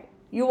 all right,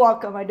 you're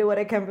welcome. I do what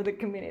I can for the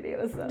community.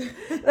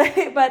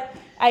 Like, but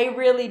I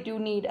really do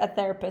need a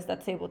therapist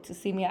that's able to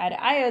see me eye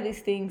to eye on these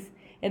things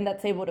and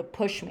that's able to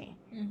push me.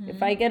 Mm-hmm.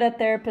 If I get a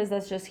therapist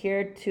that's just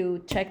here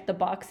to check the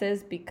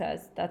boxes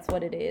because that's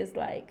what it is,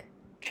 like.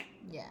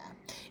 Yeah.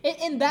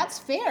 And that's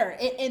fair.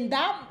 And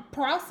that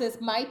process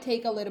might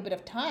take a little bit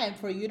of time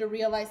for you to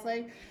realize,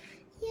 like,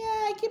 yeah,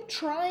 I keep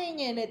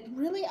trying and it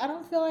really, I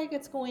don't feel like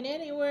it's going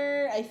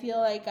anywhere. I feel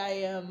like I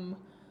am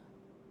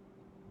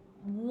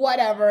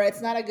whatever.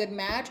 It's not a good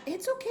match.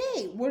 It's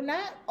okay. We're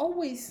not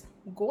always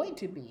going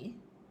to be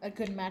a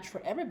good match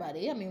for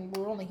everybody. I mean,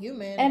 we're only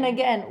human. And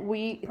again,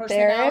 we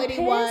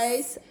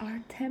personality-wise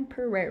are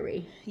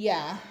temporary.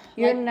 Yeah.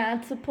 You're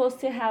not supposed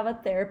to have a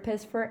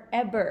therapist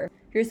forever.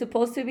 You're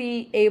supposed to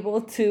be able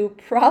to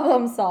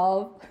problem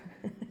solve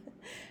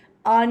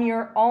on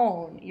your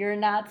own. You're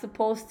not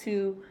supposed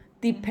to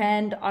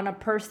depend on a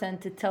person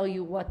to tell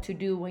you what to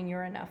do when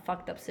you're in a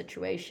fucked up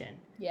situation.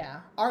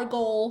 Yeah. Our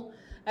goal,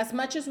 as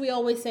much as we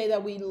always say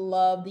that we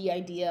love the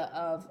idea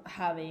of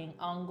having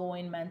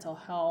ongoing mental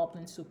health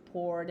and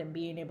support and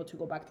being able to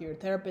go back to your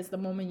therapist the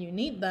moment you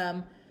need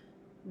them,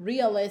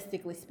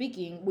 realistically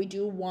speaking, we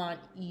do want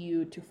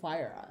you to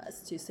fire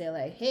us, to say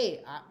like,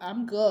 hey,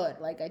 I'm good.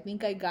 Like, I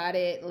think I got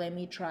it. Let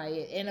me try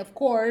it. And of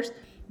course,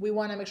 we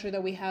want to make sure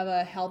that we have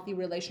a healthy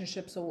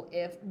relationship. So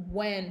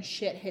when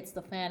shit hits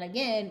the fan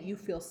again, you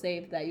feel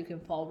safe that you can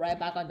fall right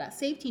back on that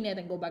safety net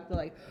and go back to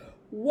like,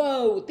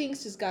 whoa,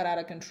 things just got out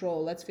of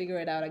control. Let's figure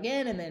it out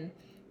again. And then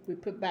we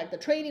put back the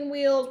training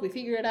wheels, we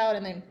figure it out,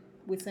 and then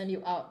we send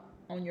you out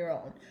on your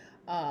own.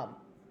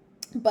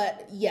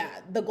 But yeah,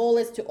 the goal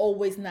is to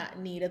always not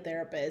need a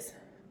therapist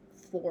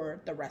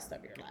for the rest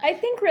of your life. I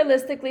think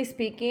realistically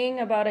speaking,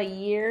 about a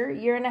year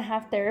and a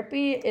half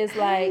therapy is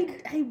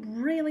like... I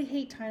really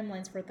hate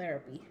timelines for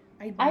therapy.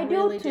 I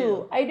do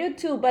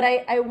too. But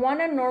I want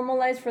to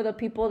normalize for the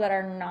people that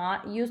are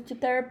not used to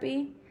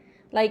therapy.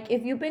 Like,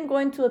 if you've been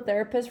going to a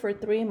therapist for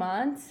 3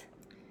 months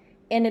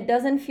and it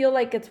doesn't feel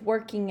like it's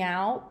working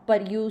out,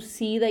 but you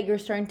see that you're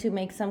starting to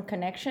make some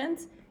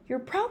connections, you're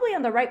probably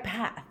on the right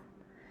path.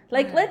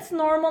 Like, let's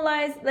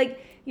normalize,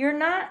 like, you're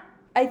not,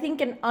 I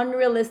think an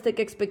unrealistic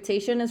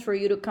expectation is for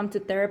you to come to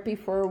therapy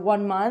for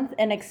 1 month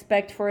and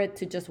expect for it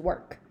to just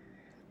work.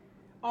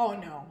 Oh,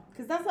 no.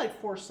 Because that's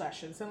like 4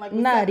 sessions. And like,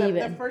 not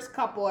even. The first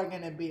couple are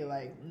going to be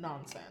like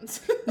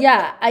nonsense.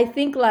 Yeah, I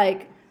think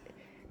like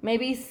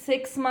maybe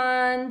 6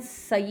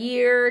 months, a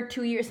year,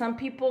 2 years. Some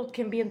people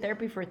can be in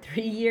therapy for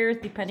 3 years,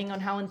 depending on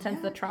how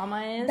intense the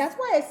trauma is. That's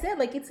why I said,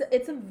 like, it's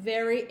a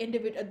very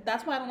individual.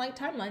 That's why I don't like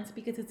timelines,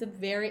 because it's a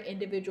very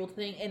individual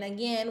thing. And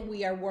again,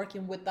 we are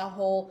working with the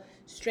whole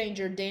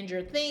stranger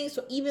danger thing.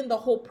 So even the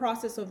whole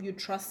process of you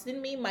trusting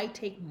me might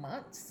take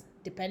months,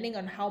 depending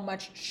on how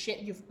much shit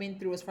you've been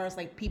through as far as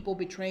like people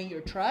betraying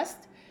your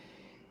trust.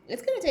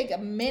 It's going to take a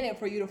minute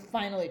for you to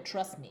finally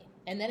trust me.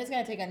 And then it's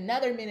going to take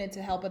another minute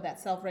to help with that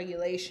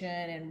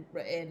self-regulation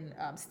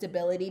and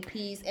stability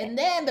piece. And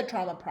then the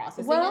trauma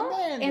processing. Well,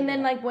 and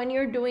then like when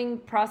you're doing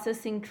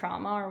processing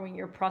trauma or when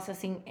you're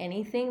processing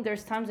anything,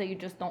 there's times that you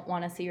just don't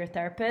want to see your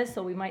therapist.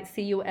 So we might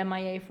see you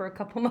MIA for a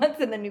couple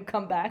months and then you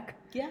come back.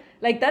 Yeah.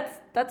 Like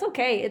that's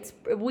okay.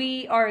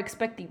 We are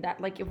expecting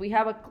that. Like if we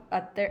have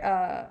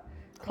a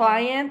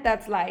client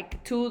that's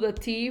like to the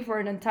T for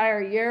an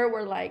entire year,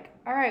 we're like,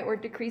 all right, we're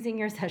decreasing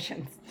your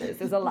sessions.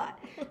 This is a lot.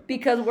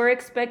 Because we're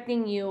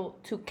expecting you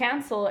to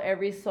cancel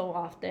every so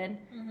often,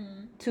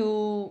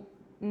 to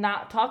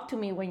not talk to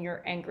me when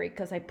you're angry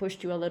because I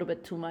pushed you a little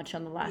bit too much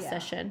on the last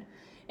session.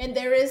 And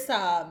there is,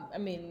 I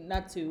mean,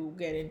 not to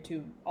get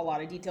into a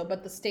lot of detail,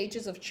 but the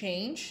stages of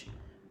change,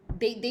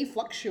 they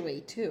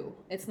fluctuate too.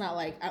 It's not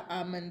like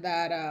I'm in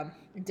that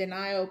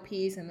denial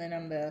piece and then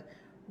I'm the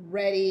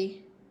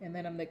ready and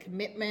then I'm the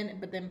commitment,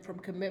 but then from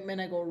commitment,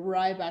 I go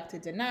right back to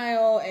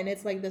denial. And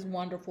it's like this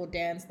wonderful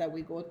dance that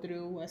we go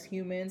through as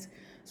humans.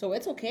 So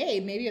it's okay.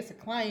 Maybe as a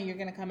client, you're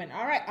going to come in,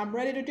 all right, I'm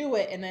ready to do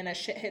it. And then as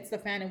shit hits the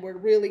fan and we're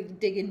really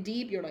digging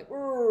deep, you're like,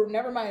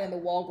 never mind. And the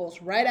wall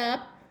goes right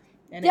up.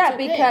 And yeah, it's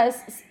okay.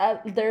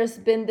 Because there's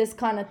been this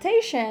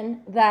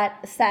connotation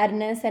that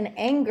sadness and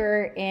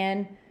anger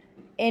and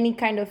any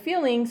kind of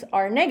feelings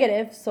are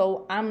negative,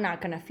 so I'm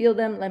not going to feel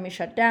them. Let me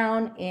shut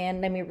down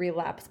and let me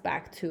relapse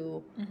back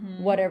to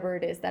whatever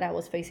it is that I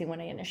was facing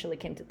when I initially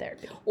came to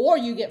therapy. Or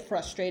you get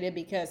frustrated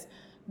because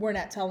we're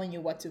not telling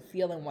you what to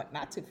feel and what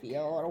not to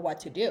feel or what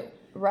to do.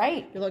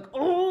 Right. You're like,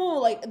 oh,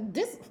 like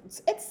this,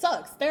 it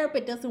sucks.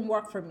 Therapy doesn't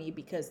work for me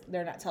because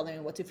they're not telling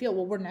me what to feel.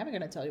 Well, we're never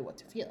going to tell you what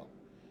to feel.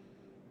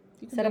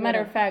 As a matter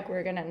of fact,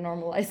 we're going to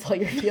normalize all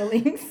your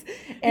feelings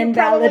and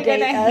You're probably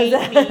validate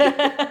gonna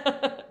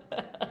hate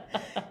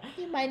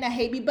me. You might not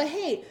hate me, but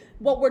hey,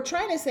 what we're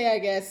trying to say, I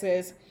guess,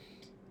 is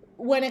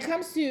when it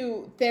comes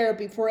to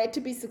therapy, for it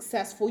to be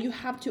successful, you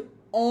have to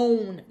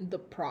own the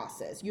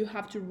process. You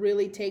have to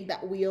really take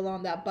that wheel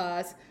on that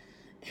bus.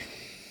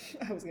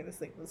 I was gonna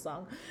sing the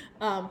song.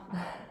 And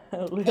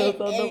take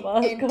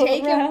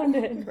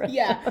it,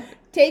 yeah,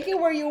 take it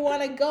where you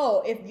want to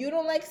go. If you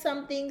don't like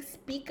something,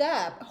 speak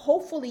up.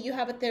 Hopefully, you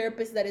have a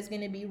therapist that is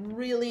going to be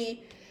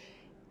really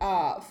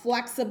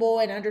flexible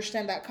and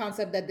understand that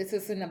concept that this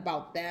isn't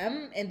about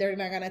them and they're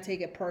not going to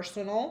take it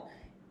personal.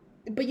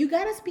 But you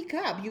got to speak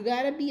up. You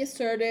got to be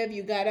assertive.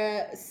 You got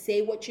to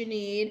say what you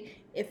need.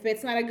 If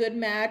it's not a good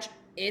match,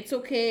 it's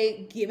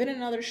okay. Give it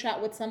another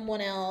shot with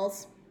someone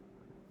else.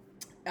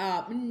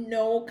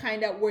 Know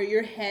kind of where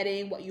you're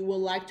heading, what you would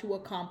like to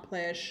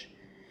accomplish.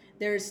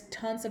 There's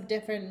tons of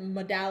different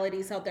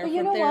modalities out there for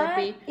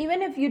therapy. What?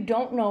 Even if you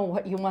don't know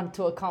what you want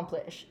to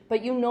accomplish,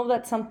 but you know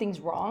that something's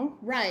wrong.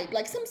 Right,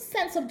 like some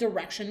sense of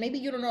direction. Maybe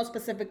you don't know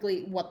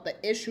specifically what the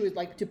issue is,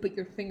 like to put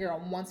your finger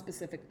on one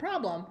specific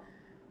problem,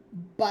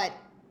 but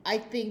I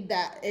think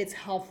that it's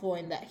helpful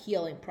in that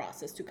healing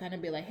process to kind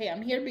of be like, hey,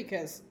 I'm here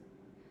because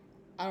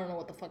I don't know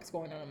what the fuck's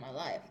going on in my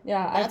life.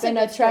 Yeah, I've been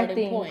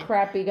attracting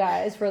crappy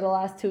guys for the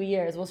last 2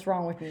 years. What's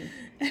wrong with me?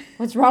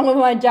 What's wrong with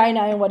my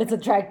vagina and what it's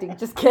attracting?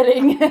 Just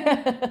kidding.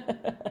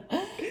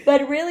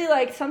 But really,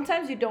 like,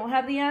 sometimes you don't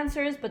have the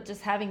answers, but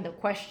just having the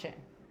question.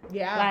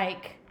 Yeah.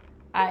 Like,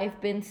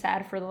 I've been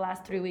sad for the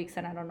last 3 weeks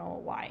and I don't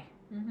know why.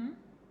 Mm-hmm.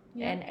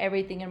 Yeah. And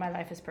everything in my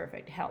life is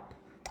perfect. Help.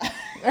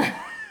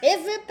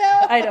 Is it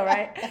though? I know,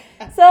 right?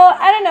 So,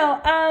 I don't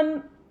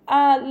know.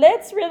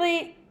 Let's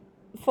really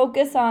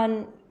focus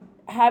on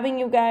having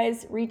you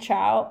guys reach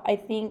out. I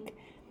think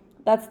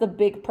that's the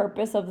big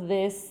purpose of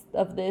this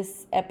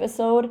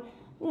episode.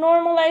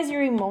 Normalize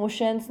your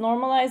emotions,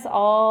 normalize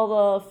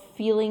all the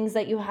feelings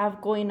that you have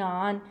going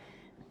on.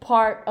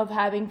 Part of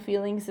having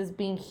feelings is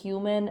being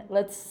human.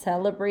 Let's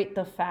celebrate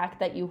the fact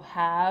that you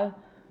have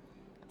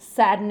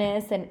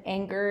sadness and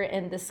anger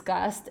and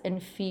disgust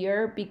and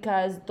fear,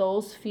 because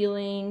those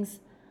feelings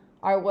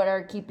are what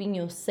are keeping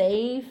you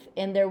safe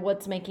and they're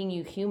what's making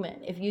you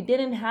human. If you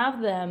didn't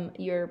have them,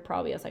 you're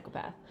probably a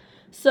psychopath.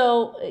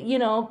 So,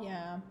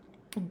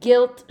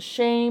 guilt,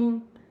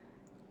 shame,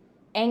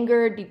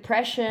 anger,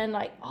 depression,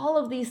 like all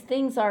of these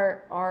things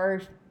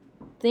are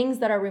things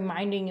that are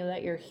reminding you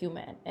that you're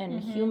human,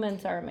 and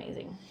humans are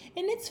amazing.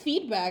 And it's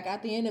feedback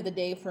at the end of the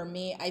day. For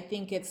me, I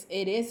think it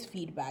is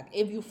feedback.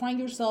 If you find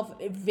yourself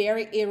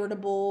very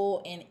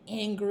irritable and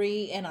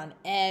angry and on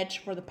edge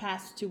for the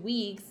past 2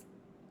 weeks,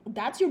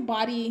 that's your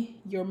body,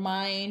 your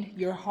mind,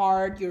 your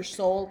heart, your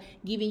soul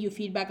giving you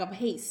feedback of,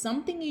 hey,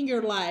 something in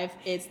your life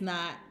is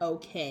not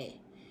okay.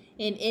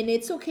 And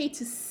it's okay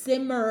to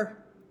simmer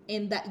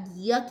in that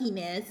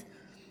yuckiness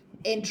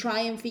and try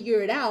and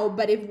figure it out.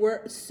 But if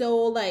we're so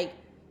like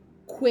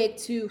quick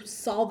to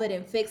solve it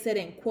and fix it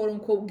and quote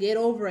unquote get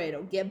over it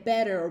or get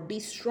better or be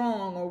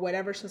strong or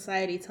whatever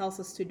society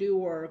tells us to do,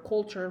 or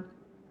culture,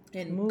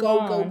 and move go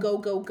on. go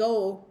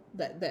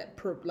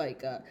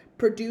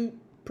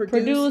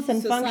produce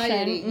and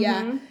society, function.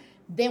 yeah,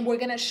 then we're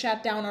gonna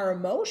shut down our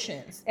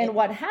emotions. And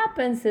what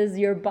happens is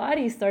your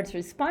body starts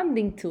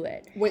responding to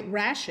it with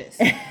rashes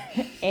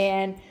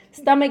and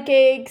stomach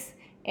aches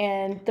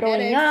and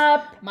throwing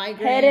up,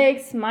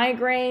 headaches,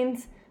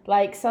 migraines.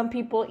 Like some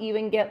people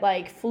even get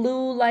like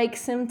flu-like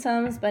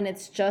symptoms, but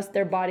it's just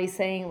their body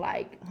saying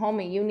like,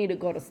 homie, you need to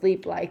go to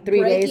sleep like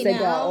 3 days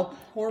ago.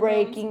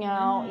 Breaking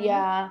out,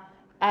 yeah.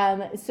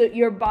 So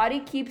your body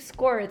keeps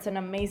score. It's an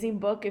amazing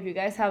book. If you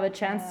guys have a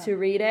chance to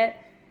read it,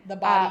 The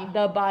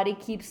Body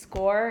Keeps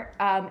Score.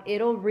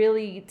 It'll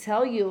really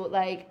tell you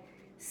like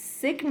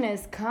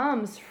sickness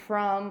comes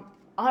from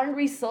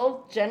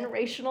unresolved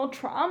generational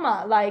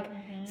trauma. Like,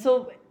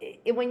 so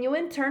when you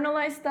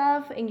internalize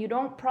stuff and you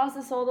don't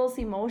process all those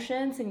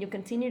emotions and you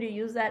continue to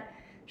use that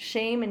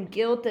shame and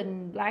guilt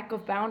and lack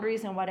of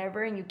boundaries and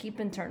whatever, and you keep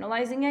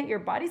internalizing it, your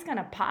body's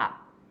gonna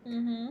pop.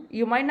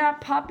 You might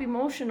not pop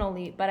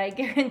emotionally, but I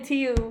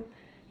guarantee you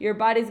your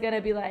body's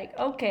gonna be like,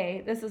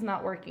 okay, this is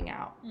not working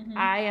out.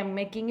 I am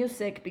making you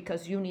sick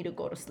because you need to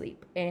go to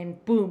sleep,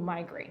 and boom,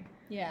 migraine.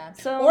 Yeah.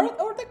 So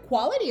or the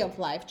quality of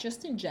life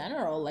just in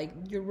general, like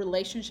your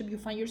relationship, you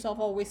find yourself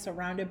always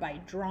surrounded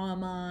by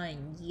drama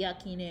and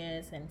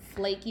yuckiness and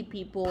flaky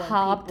people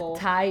Popped and people.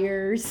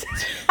 tires.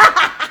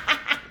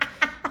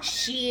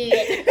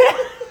 Shit.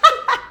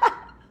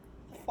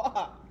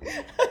 Fuck.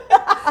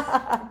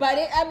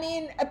 But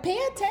pay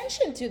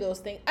attention to those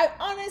things. I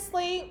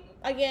honestly,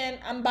 again,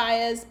 I'm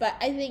biased, but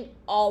I think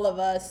all of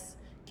us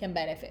can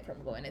benefit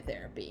from going to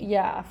therapy.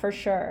 Yeah, for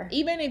sure.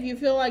 Even if you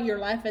feel like your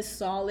life is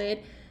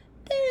solid,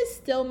 there is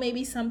still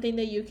maybe something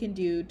that you can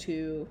do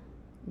to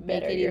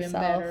make it even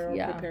better,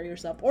 or prepare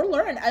yourself or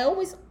learn. I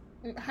always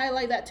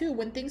highlight that too.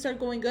 When things are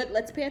going good,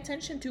 let's pay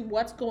attention to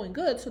what's going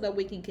good so that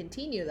we can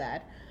continue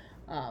that.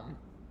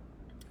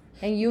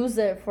 And use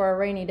it for a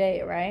rainy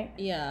day, right?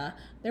 Yeah,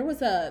 there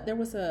was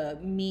a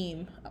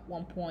meme at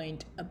one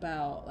point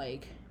about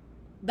like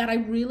that I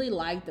really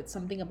liked. That's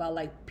something about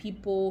like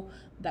people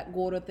that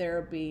go to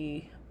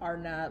therapy are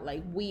not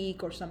like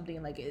weak or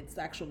something. Like it's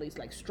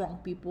like strong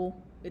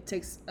people. It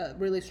takes a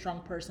really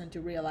strong person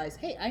to realize,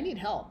 hey, I need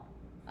help.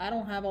 I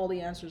don't have all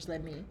the answers.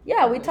 Let me.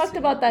 Yeah, we talked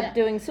about that Yeah.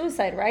 doing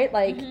suicide, right?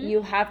 Like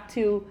you have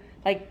to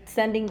like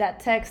sending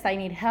that text, I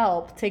need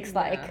help, takes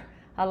like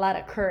a lot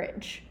of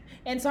courage.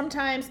 And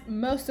sometimes,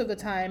 most of the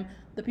time,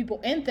 the people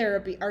in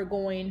therapy are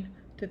going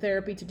to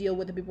therapy to deal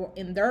with the people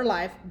in their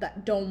life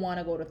that don't want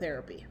to go to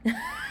therapy.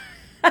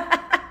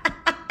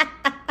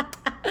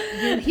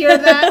 You hear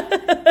that?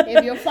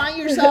 If you find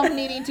yourself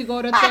needing to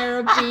go to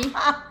therapy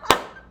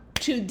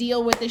to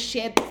deal with the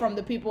shit from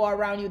the people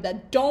around you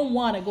that don't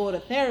want to go to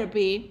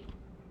therapy,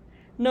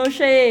 No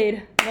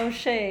shade. No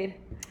shade.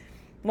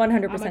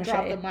 100% I'm gonna shade.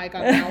 drop the mic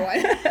on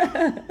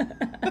that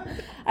one.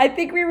 I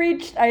think we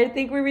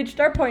reached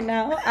our point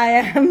now. I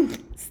am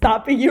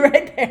stopping you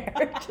right there.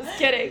 Just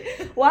kidding.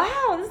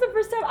 Wow, this is the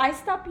first time I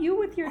stop you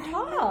with your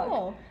talk.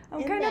 know.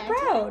 I'm kind of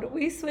proud.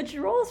 We switched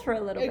roles for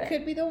a little bit. It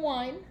could be the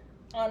wine,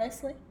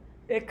 honestly.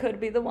 It could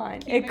be the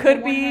wine. Keeping It could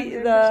it be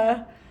 100%.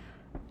 the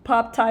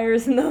pop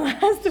tires in the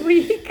last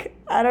week.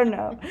 I don't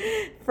know.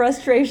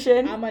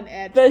 Frustration. I'm on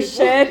edge. The people.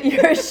 shit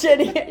you're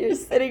shitting. You're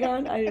sitting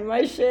on. I mean,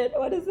 my shit.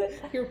 What is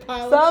it? Your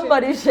pile of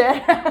Somebody's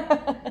shit.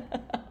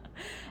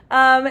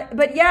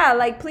 But yeah,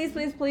 like please.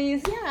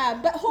 Yeah,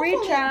 but hopefully,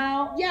 Reach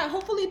out. Yeah,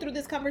 hopefully through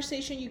this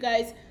conversation, you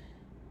guys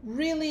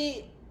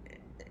really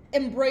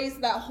embrace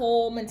that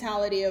whole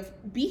mentality of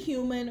be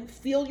human,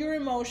 feel your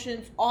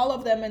emotions, all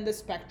of them in the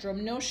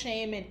spectrum, no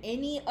shame in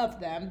any of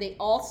them. They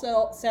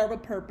also serve a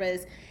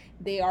purpose.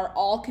 They are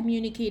all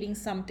communicating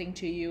something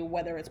to you,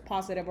 whether it's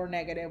positive or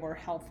negative or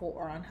helpful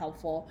or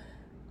unhelpful.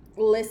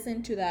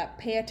 Listen to that,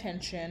 pay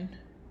attention,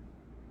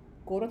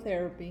 go to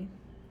therapy.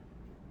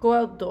 Go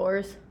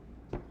outdoors.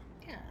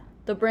 Yeah.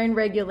 The brain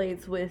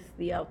regulates with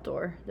the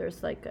outdoor.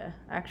 There's like a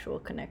actual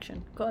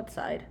connection. Go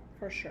outside.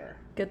 For sure.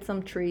 Get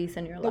some trees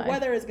in your life. The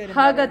weather is getting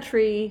Hug better. a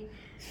tree.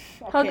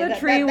 Okay, Hug a that-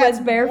 tree that's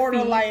with bare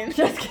borderline. feet.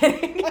 Just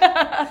kidding.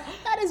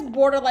 That is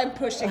borderline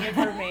pushing it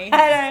for me.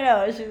 I don't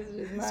know.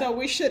 She's not. So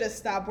we should have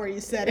stopped where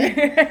you said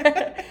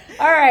it.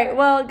 All right.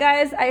 Well,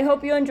 guys, I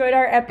hope you enjoyed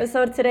our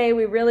episode today.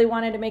 We really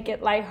wanted to make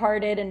it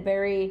lighthearted and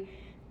very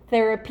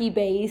therapy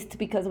based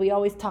because we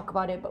always talk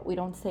about it, but we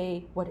don't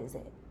say what is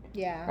it or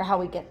Yeah. how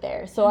we get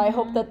there. So I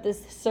hope that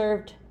this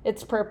served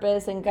its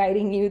purpose in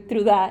guiding you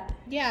through that.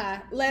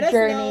 Yeah. Let us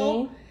Journey.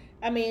 know.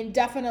 I mean,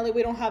 definitely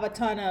we don't have a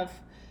ton of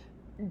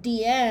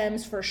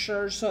DMs for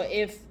sure. So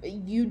if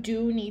you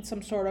do need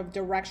some sort of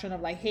direction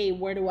of like, hey,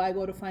 where do I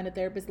go to find a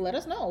therapist? Let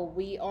us know.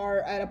 We are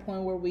at a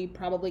point where we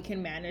probably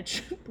can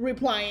manage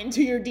replying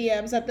to your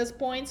DMs at this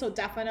point. So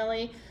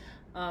definitely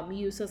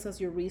use us as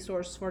your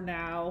resource for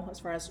now as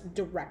far as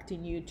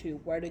directing you to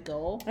where to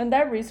go. And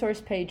that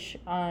resource page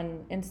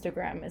on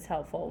Instagram is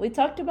helpful. We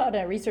talked about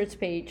a research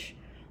page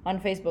on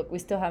Facebook. We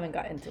still haven't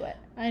gotten to it.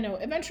 I know.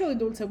 Eventually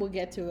Dulce will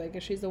get to it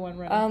because she's the one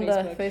running On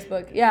Facebook. the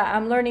Facebook. Yeah,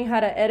 I'm learning how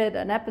to edit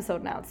an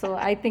episode now. So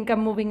I think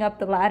I'm moving up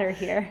the ladder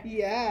here.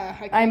 Yeah.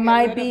 can't I get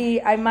might rid of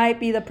be I might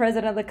be the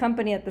president of the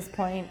company at this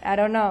point. I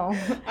don't know.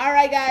 All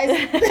right, guys.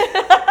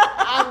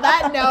 On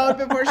that note,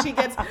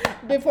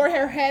 before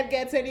her head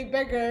gets any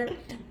bigger,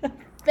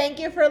 thank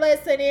you for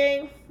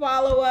listening.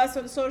 Follow us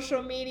on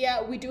social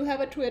media. We do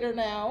have a Twitter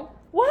now.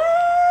 What?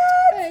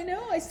 I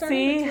know. I started.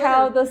 See a Twitter.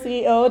 how the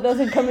CEO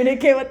doesn't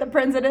communicate with the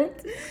president?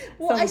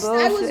 Well, I Some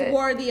was bullshit.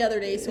 bored the other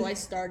day, so I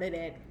started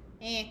it.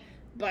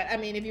 But I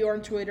mean, if you're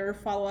on Twitter,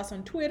 follow us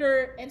on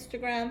Twitter,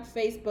 Instagram,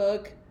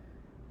 Facebook.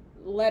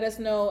 Let us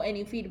know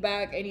any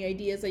feedback, any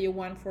ideas that you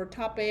want for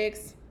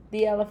topics.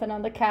 The elephant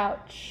on the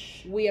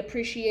couch. We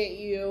appreciate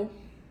you.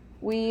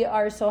 We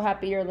are so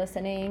happy you're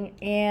listening,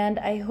 and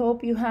I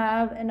hope you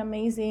have an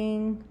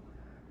amazing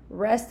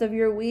rest of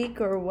your week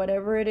or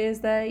whatever it is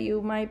that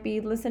you might be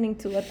listening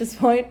to at this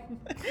point.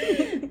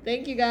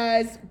 Thank you,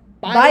 guys.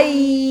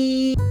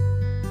 Bye.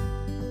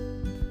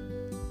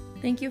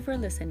 Thank you for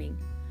listening.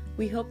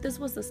 We hope this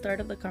was the start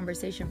of the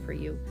conversation for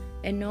you,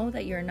 and know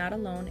that you're not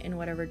alone in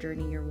whatever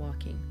journey you're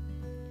walking.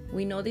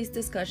 We know these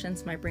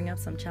discussions might bring up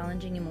some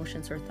challenging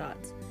emotions or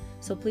thoughts,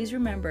 so please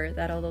remember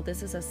that although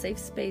this is a safe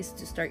space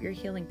to start your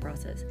healing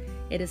process,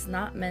 it is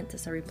not meant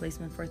as a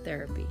replacement for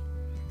therapy.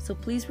 So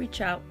please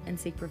reach out and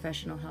seek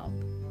professional help.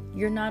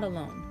 You're not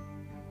alone.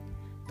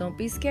 Don't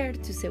be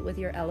scared to sit with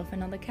your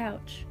elephant on the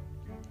couch.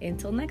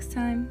 Until next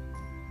time.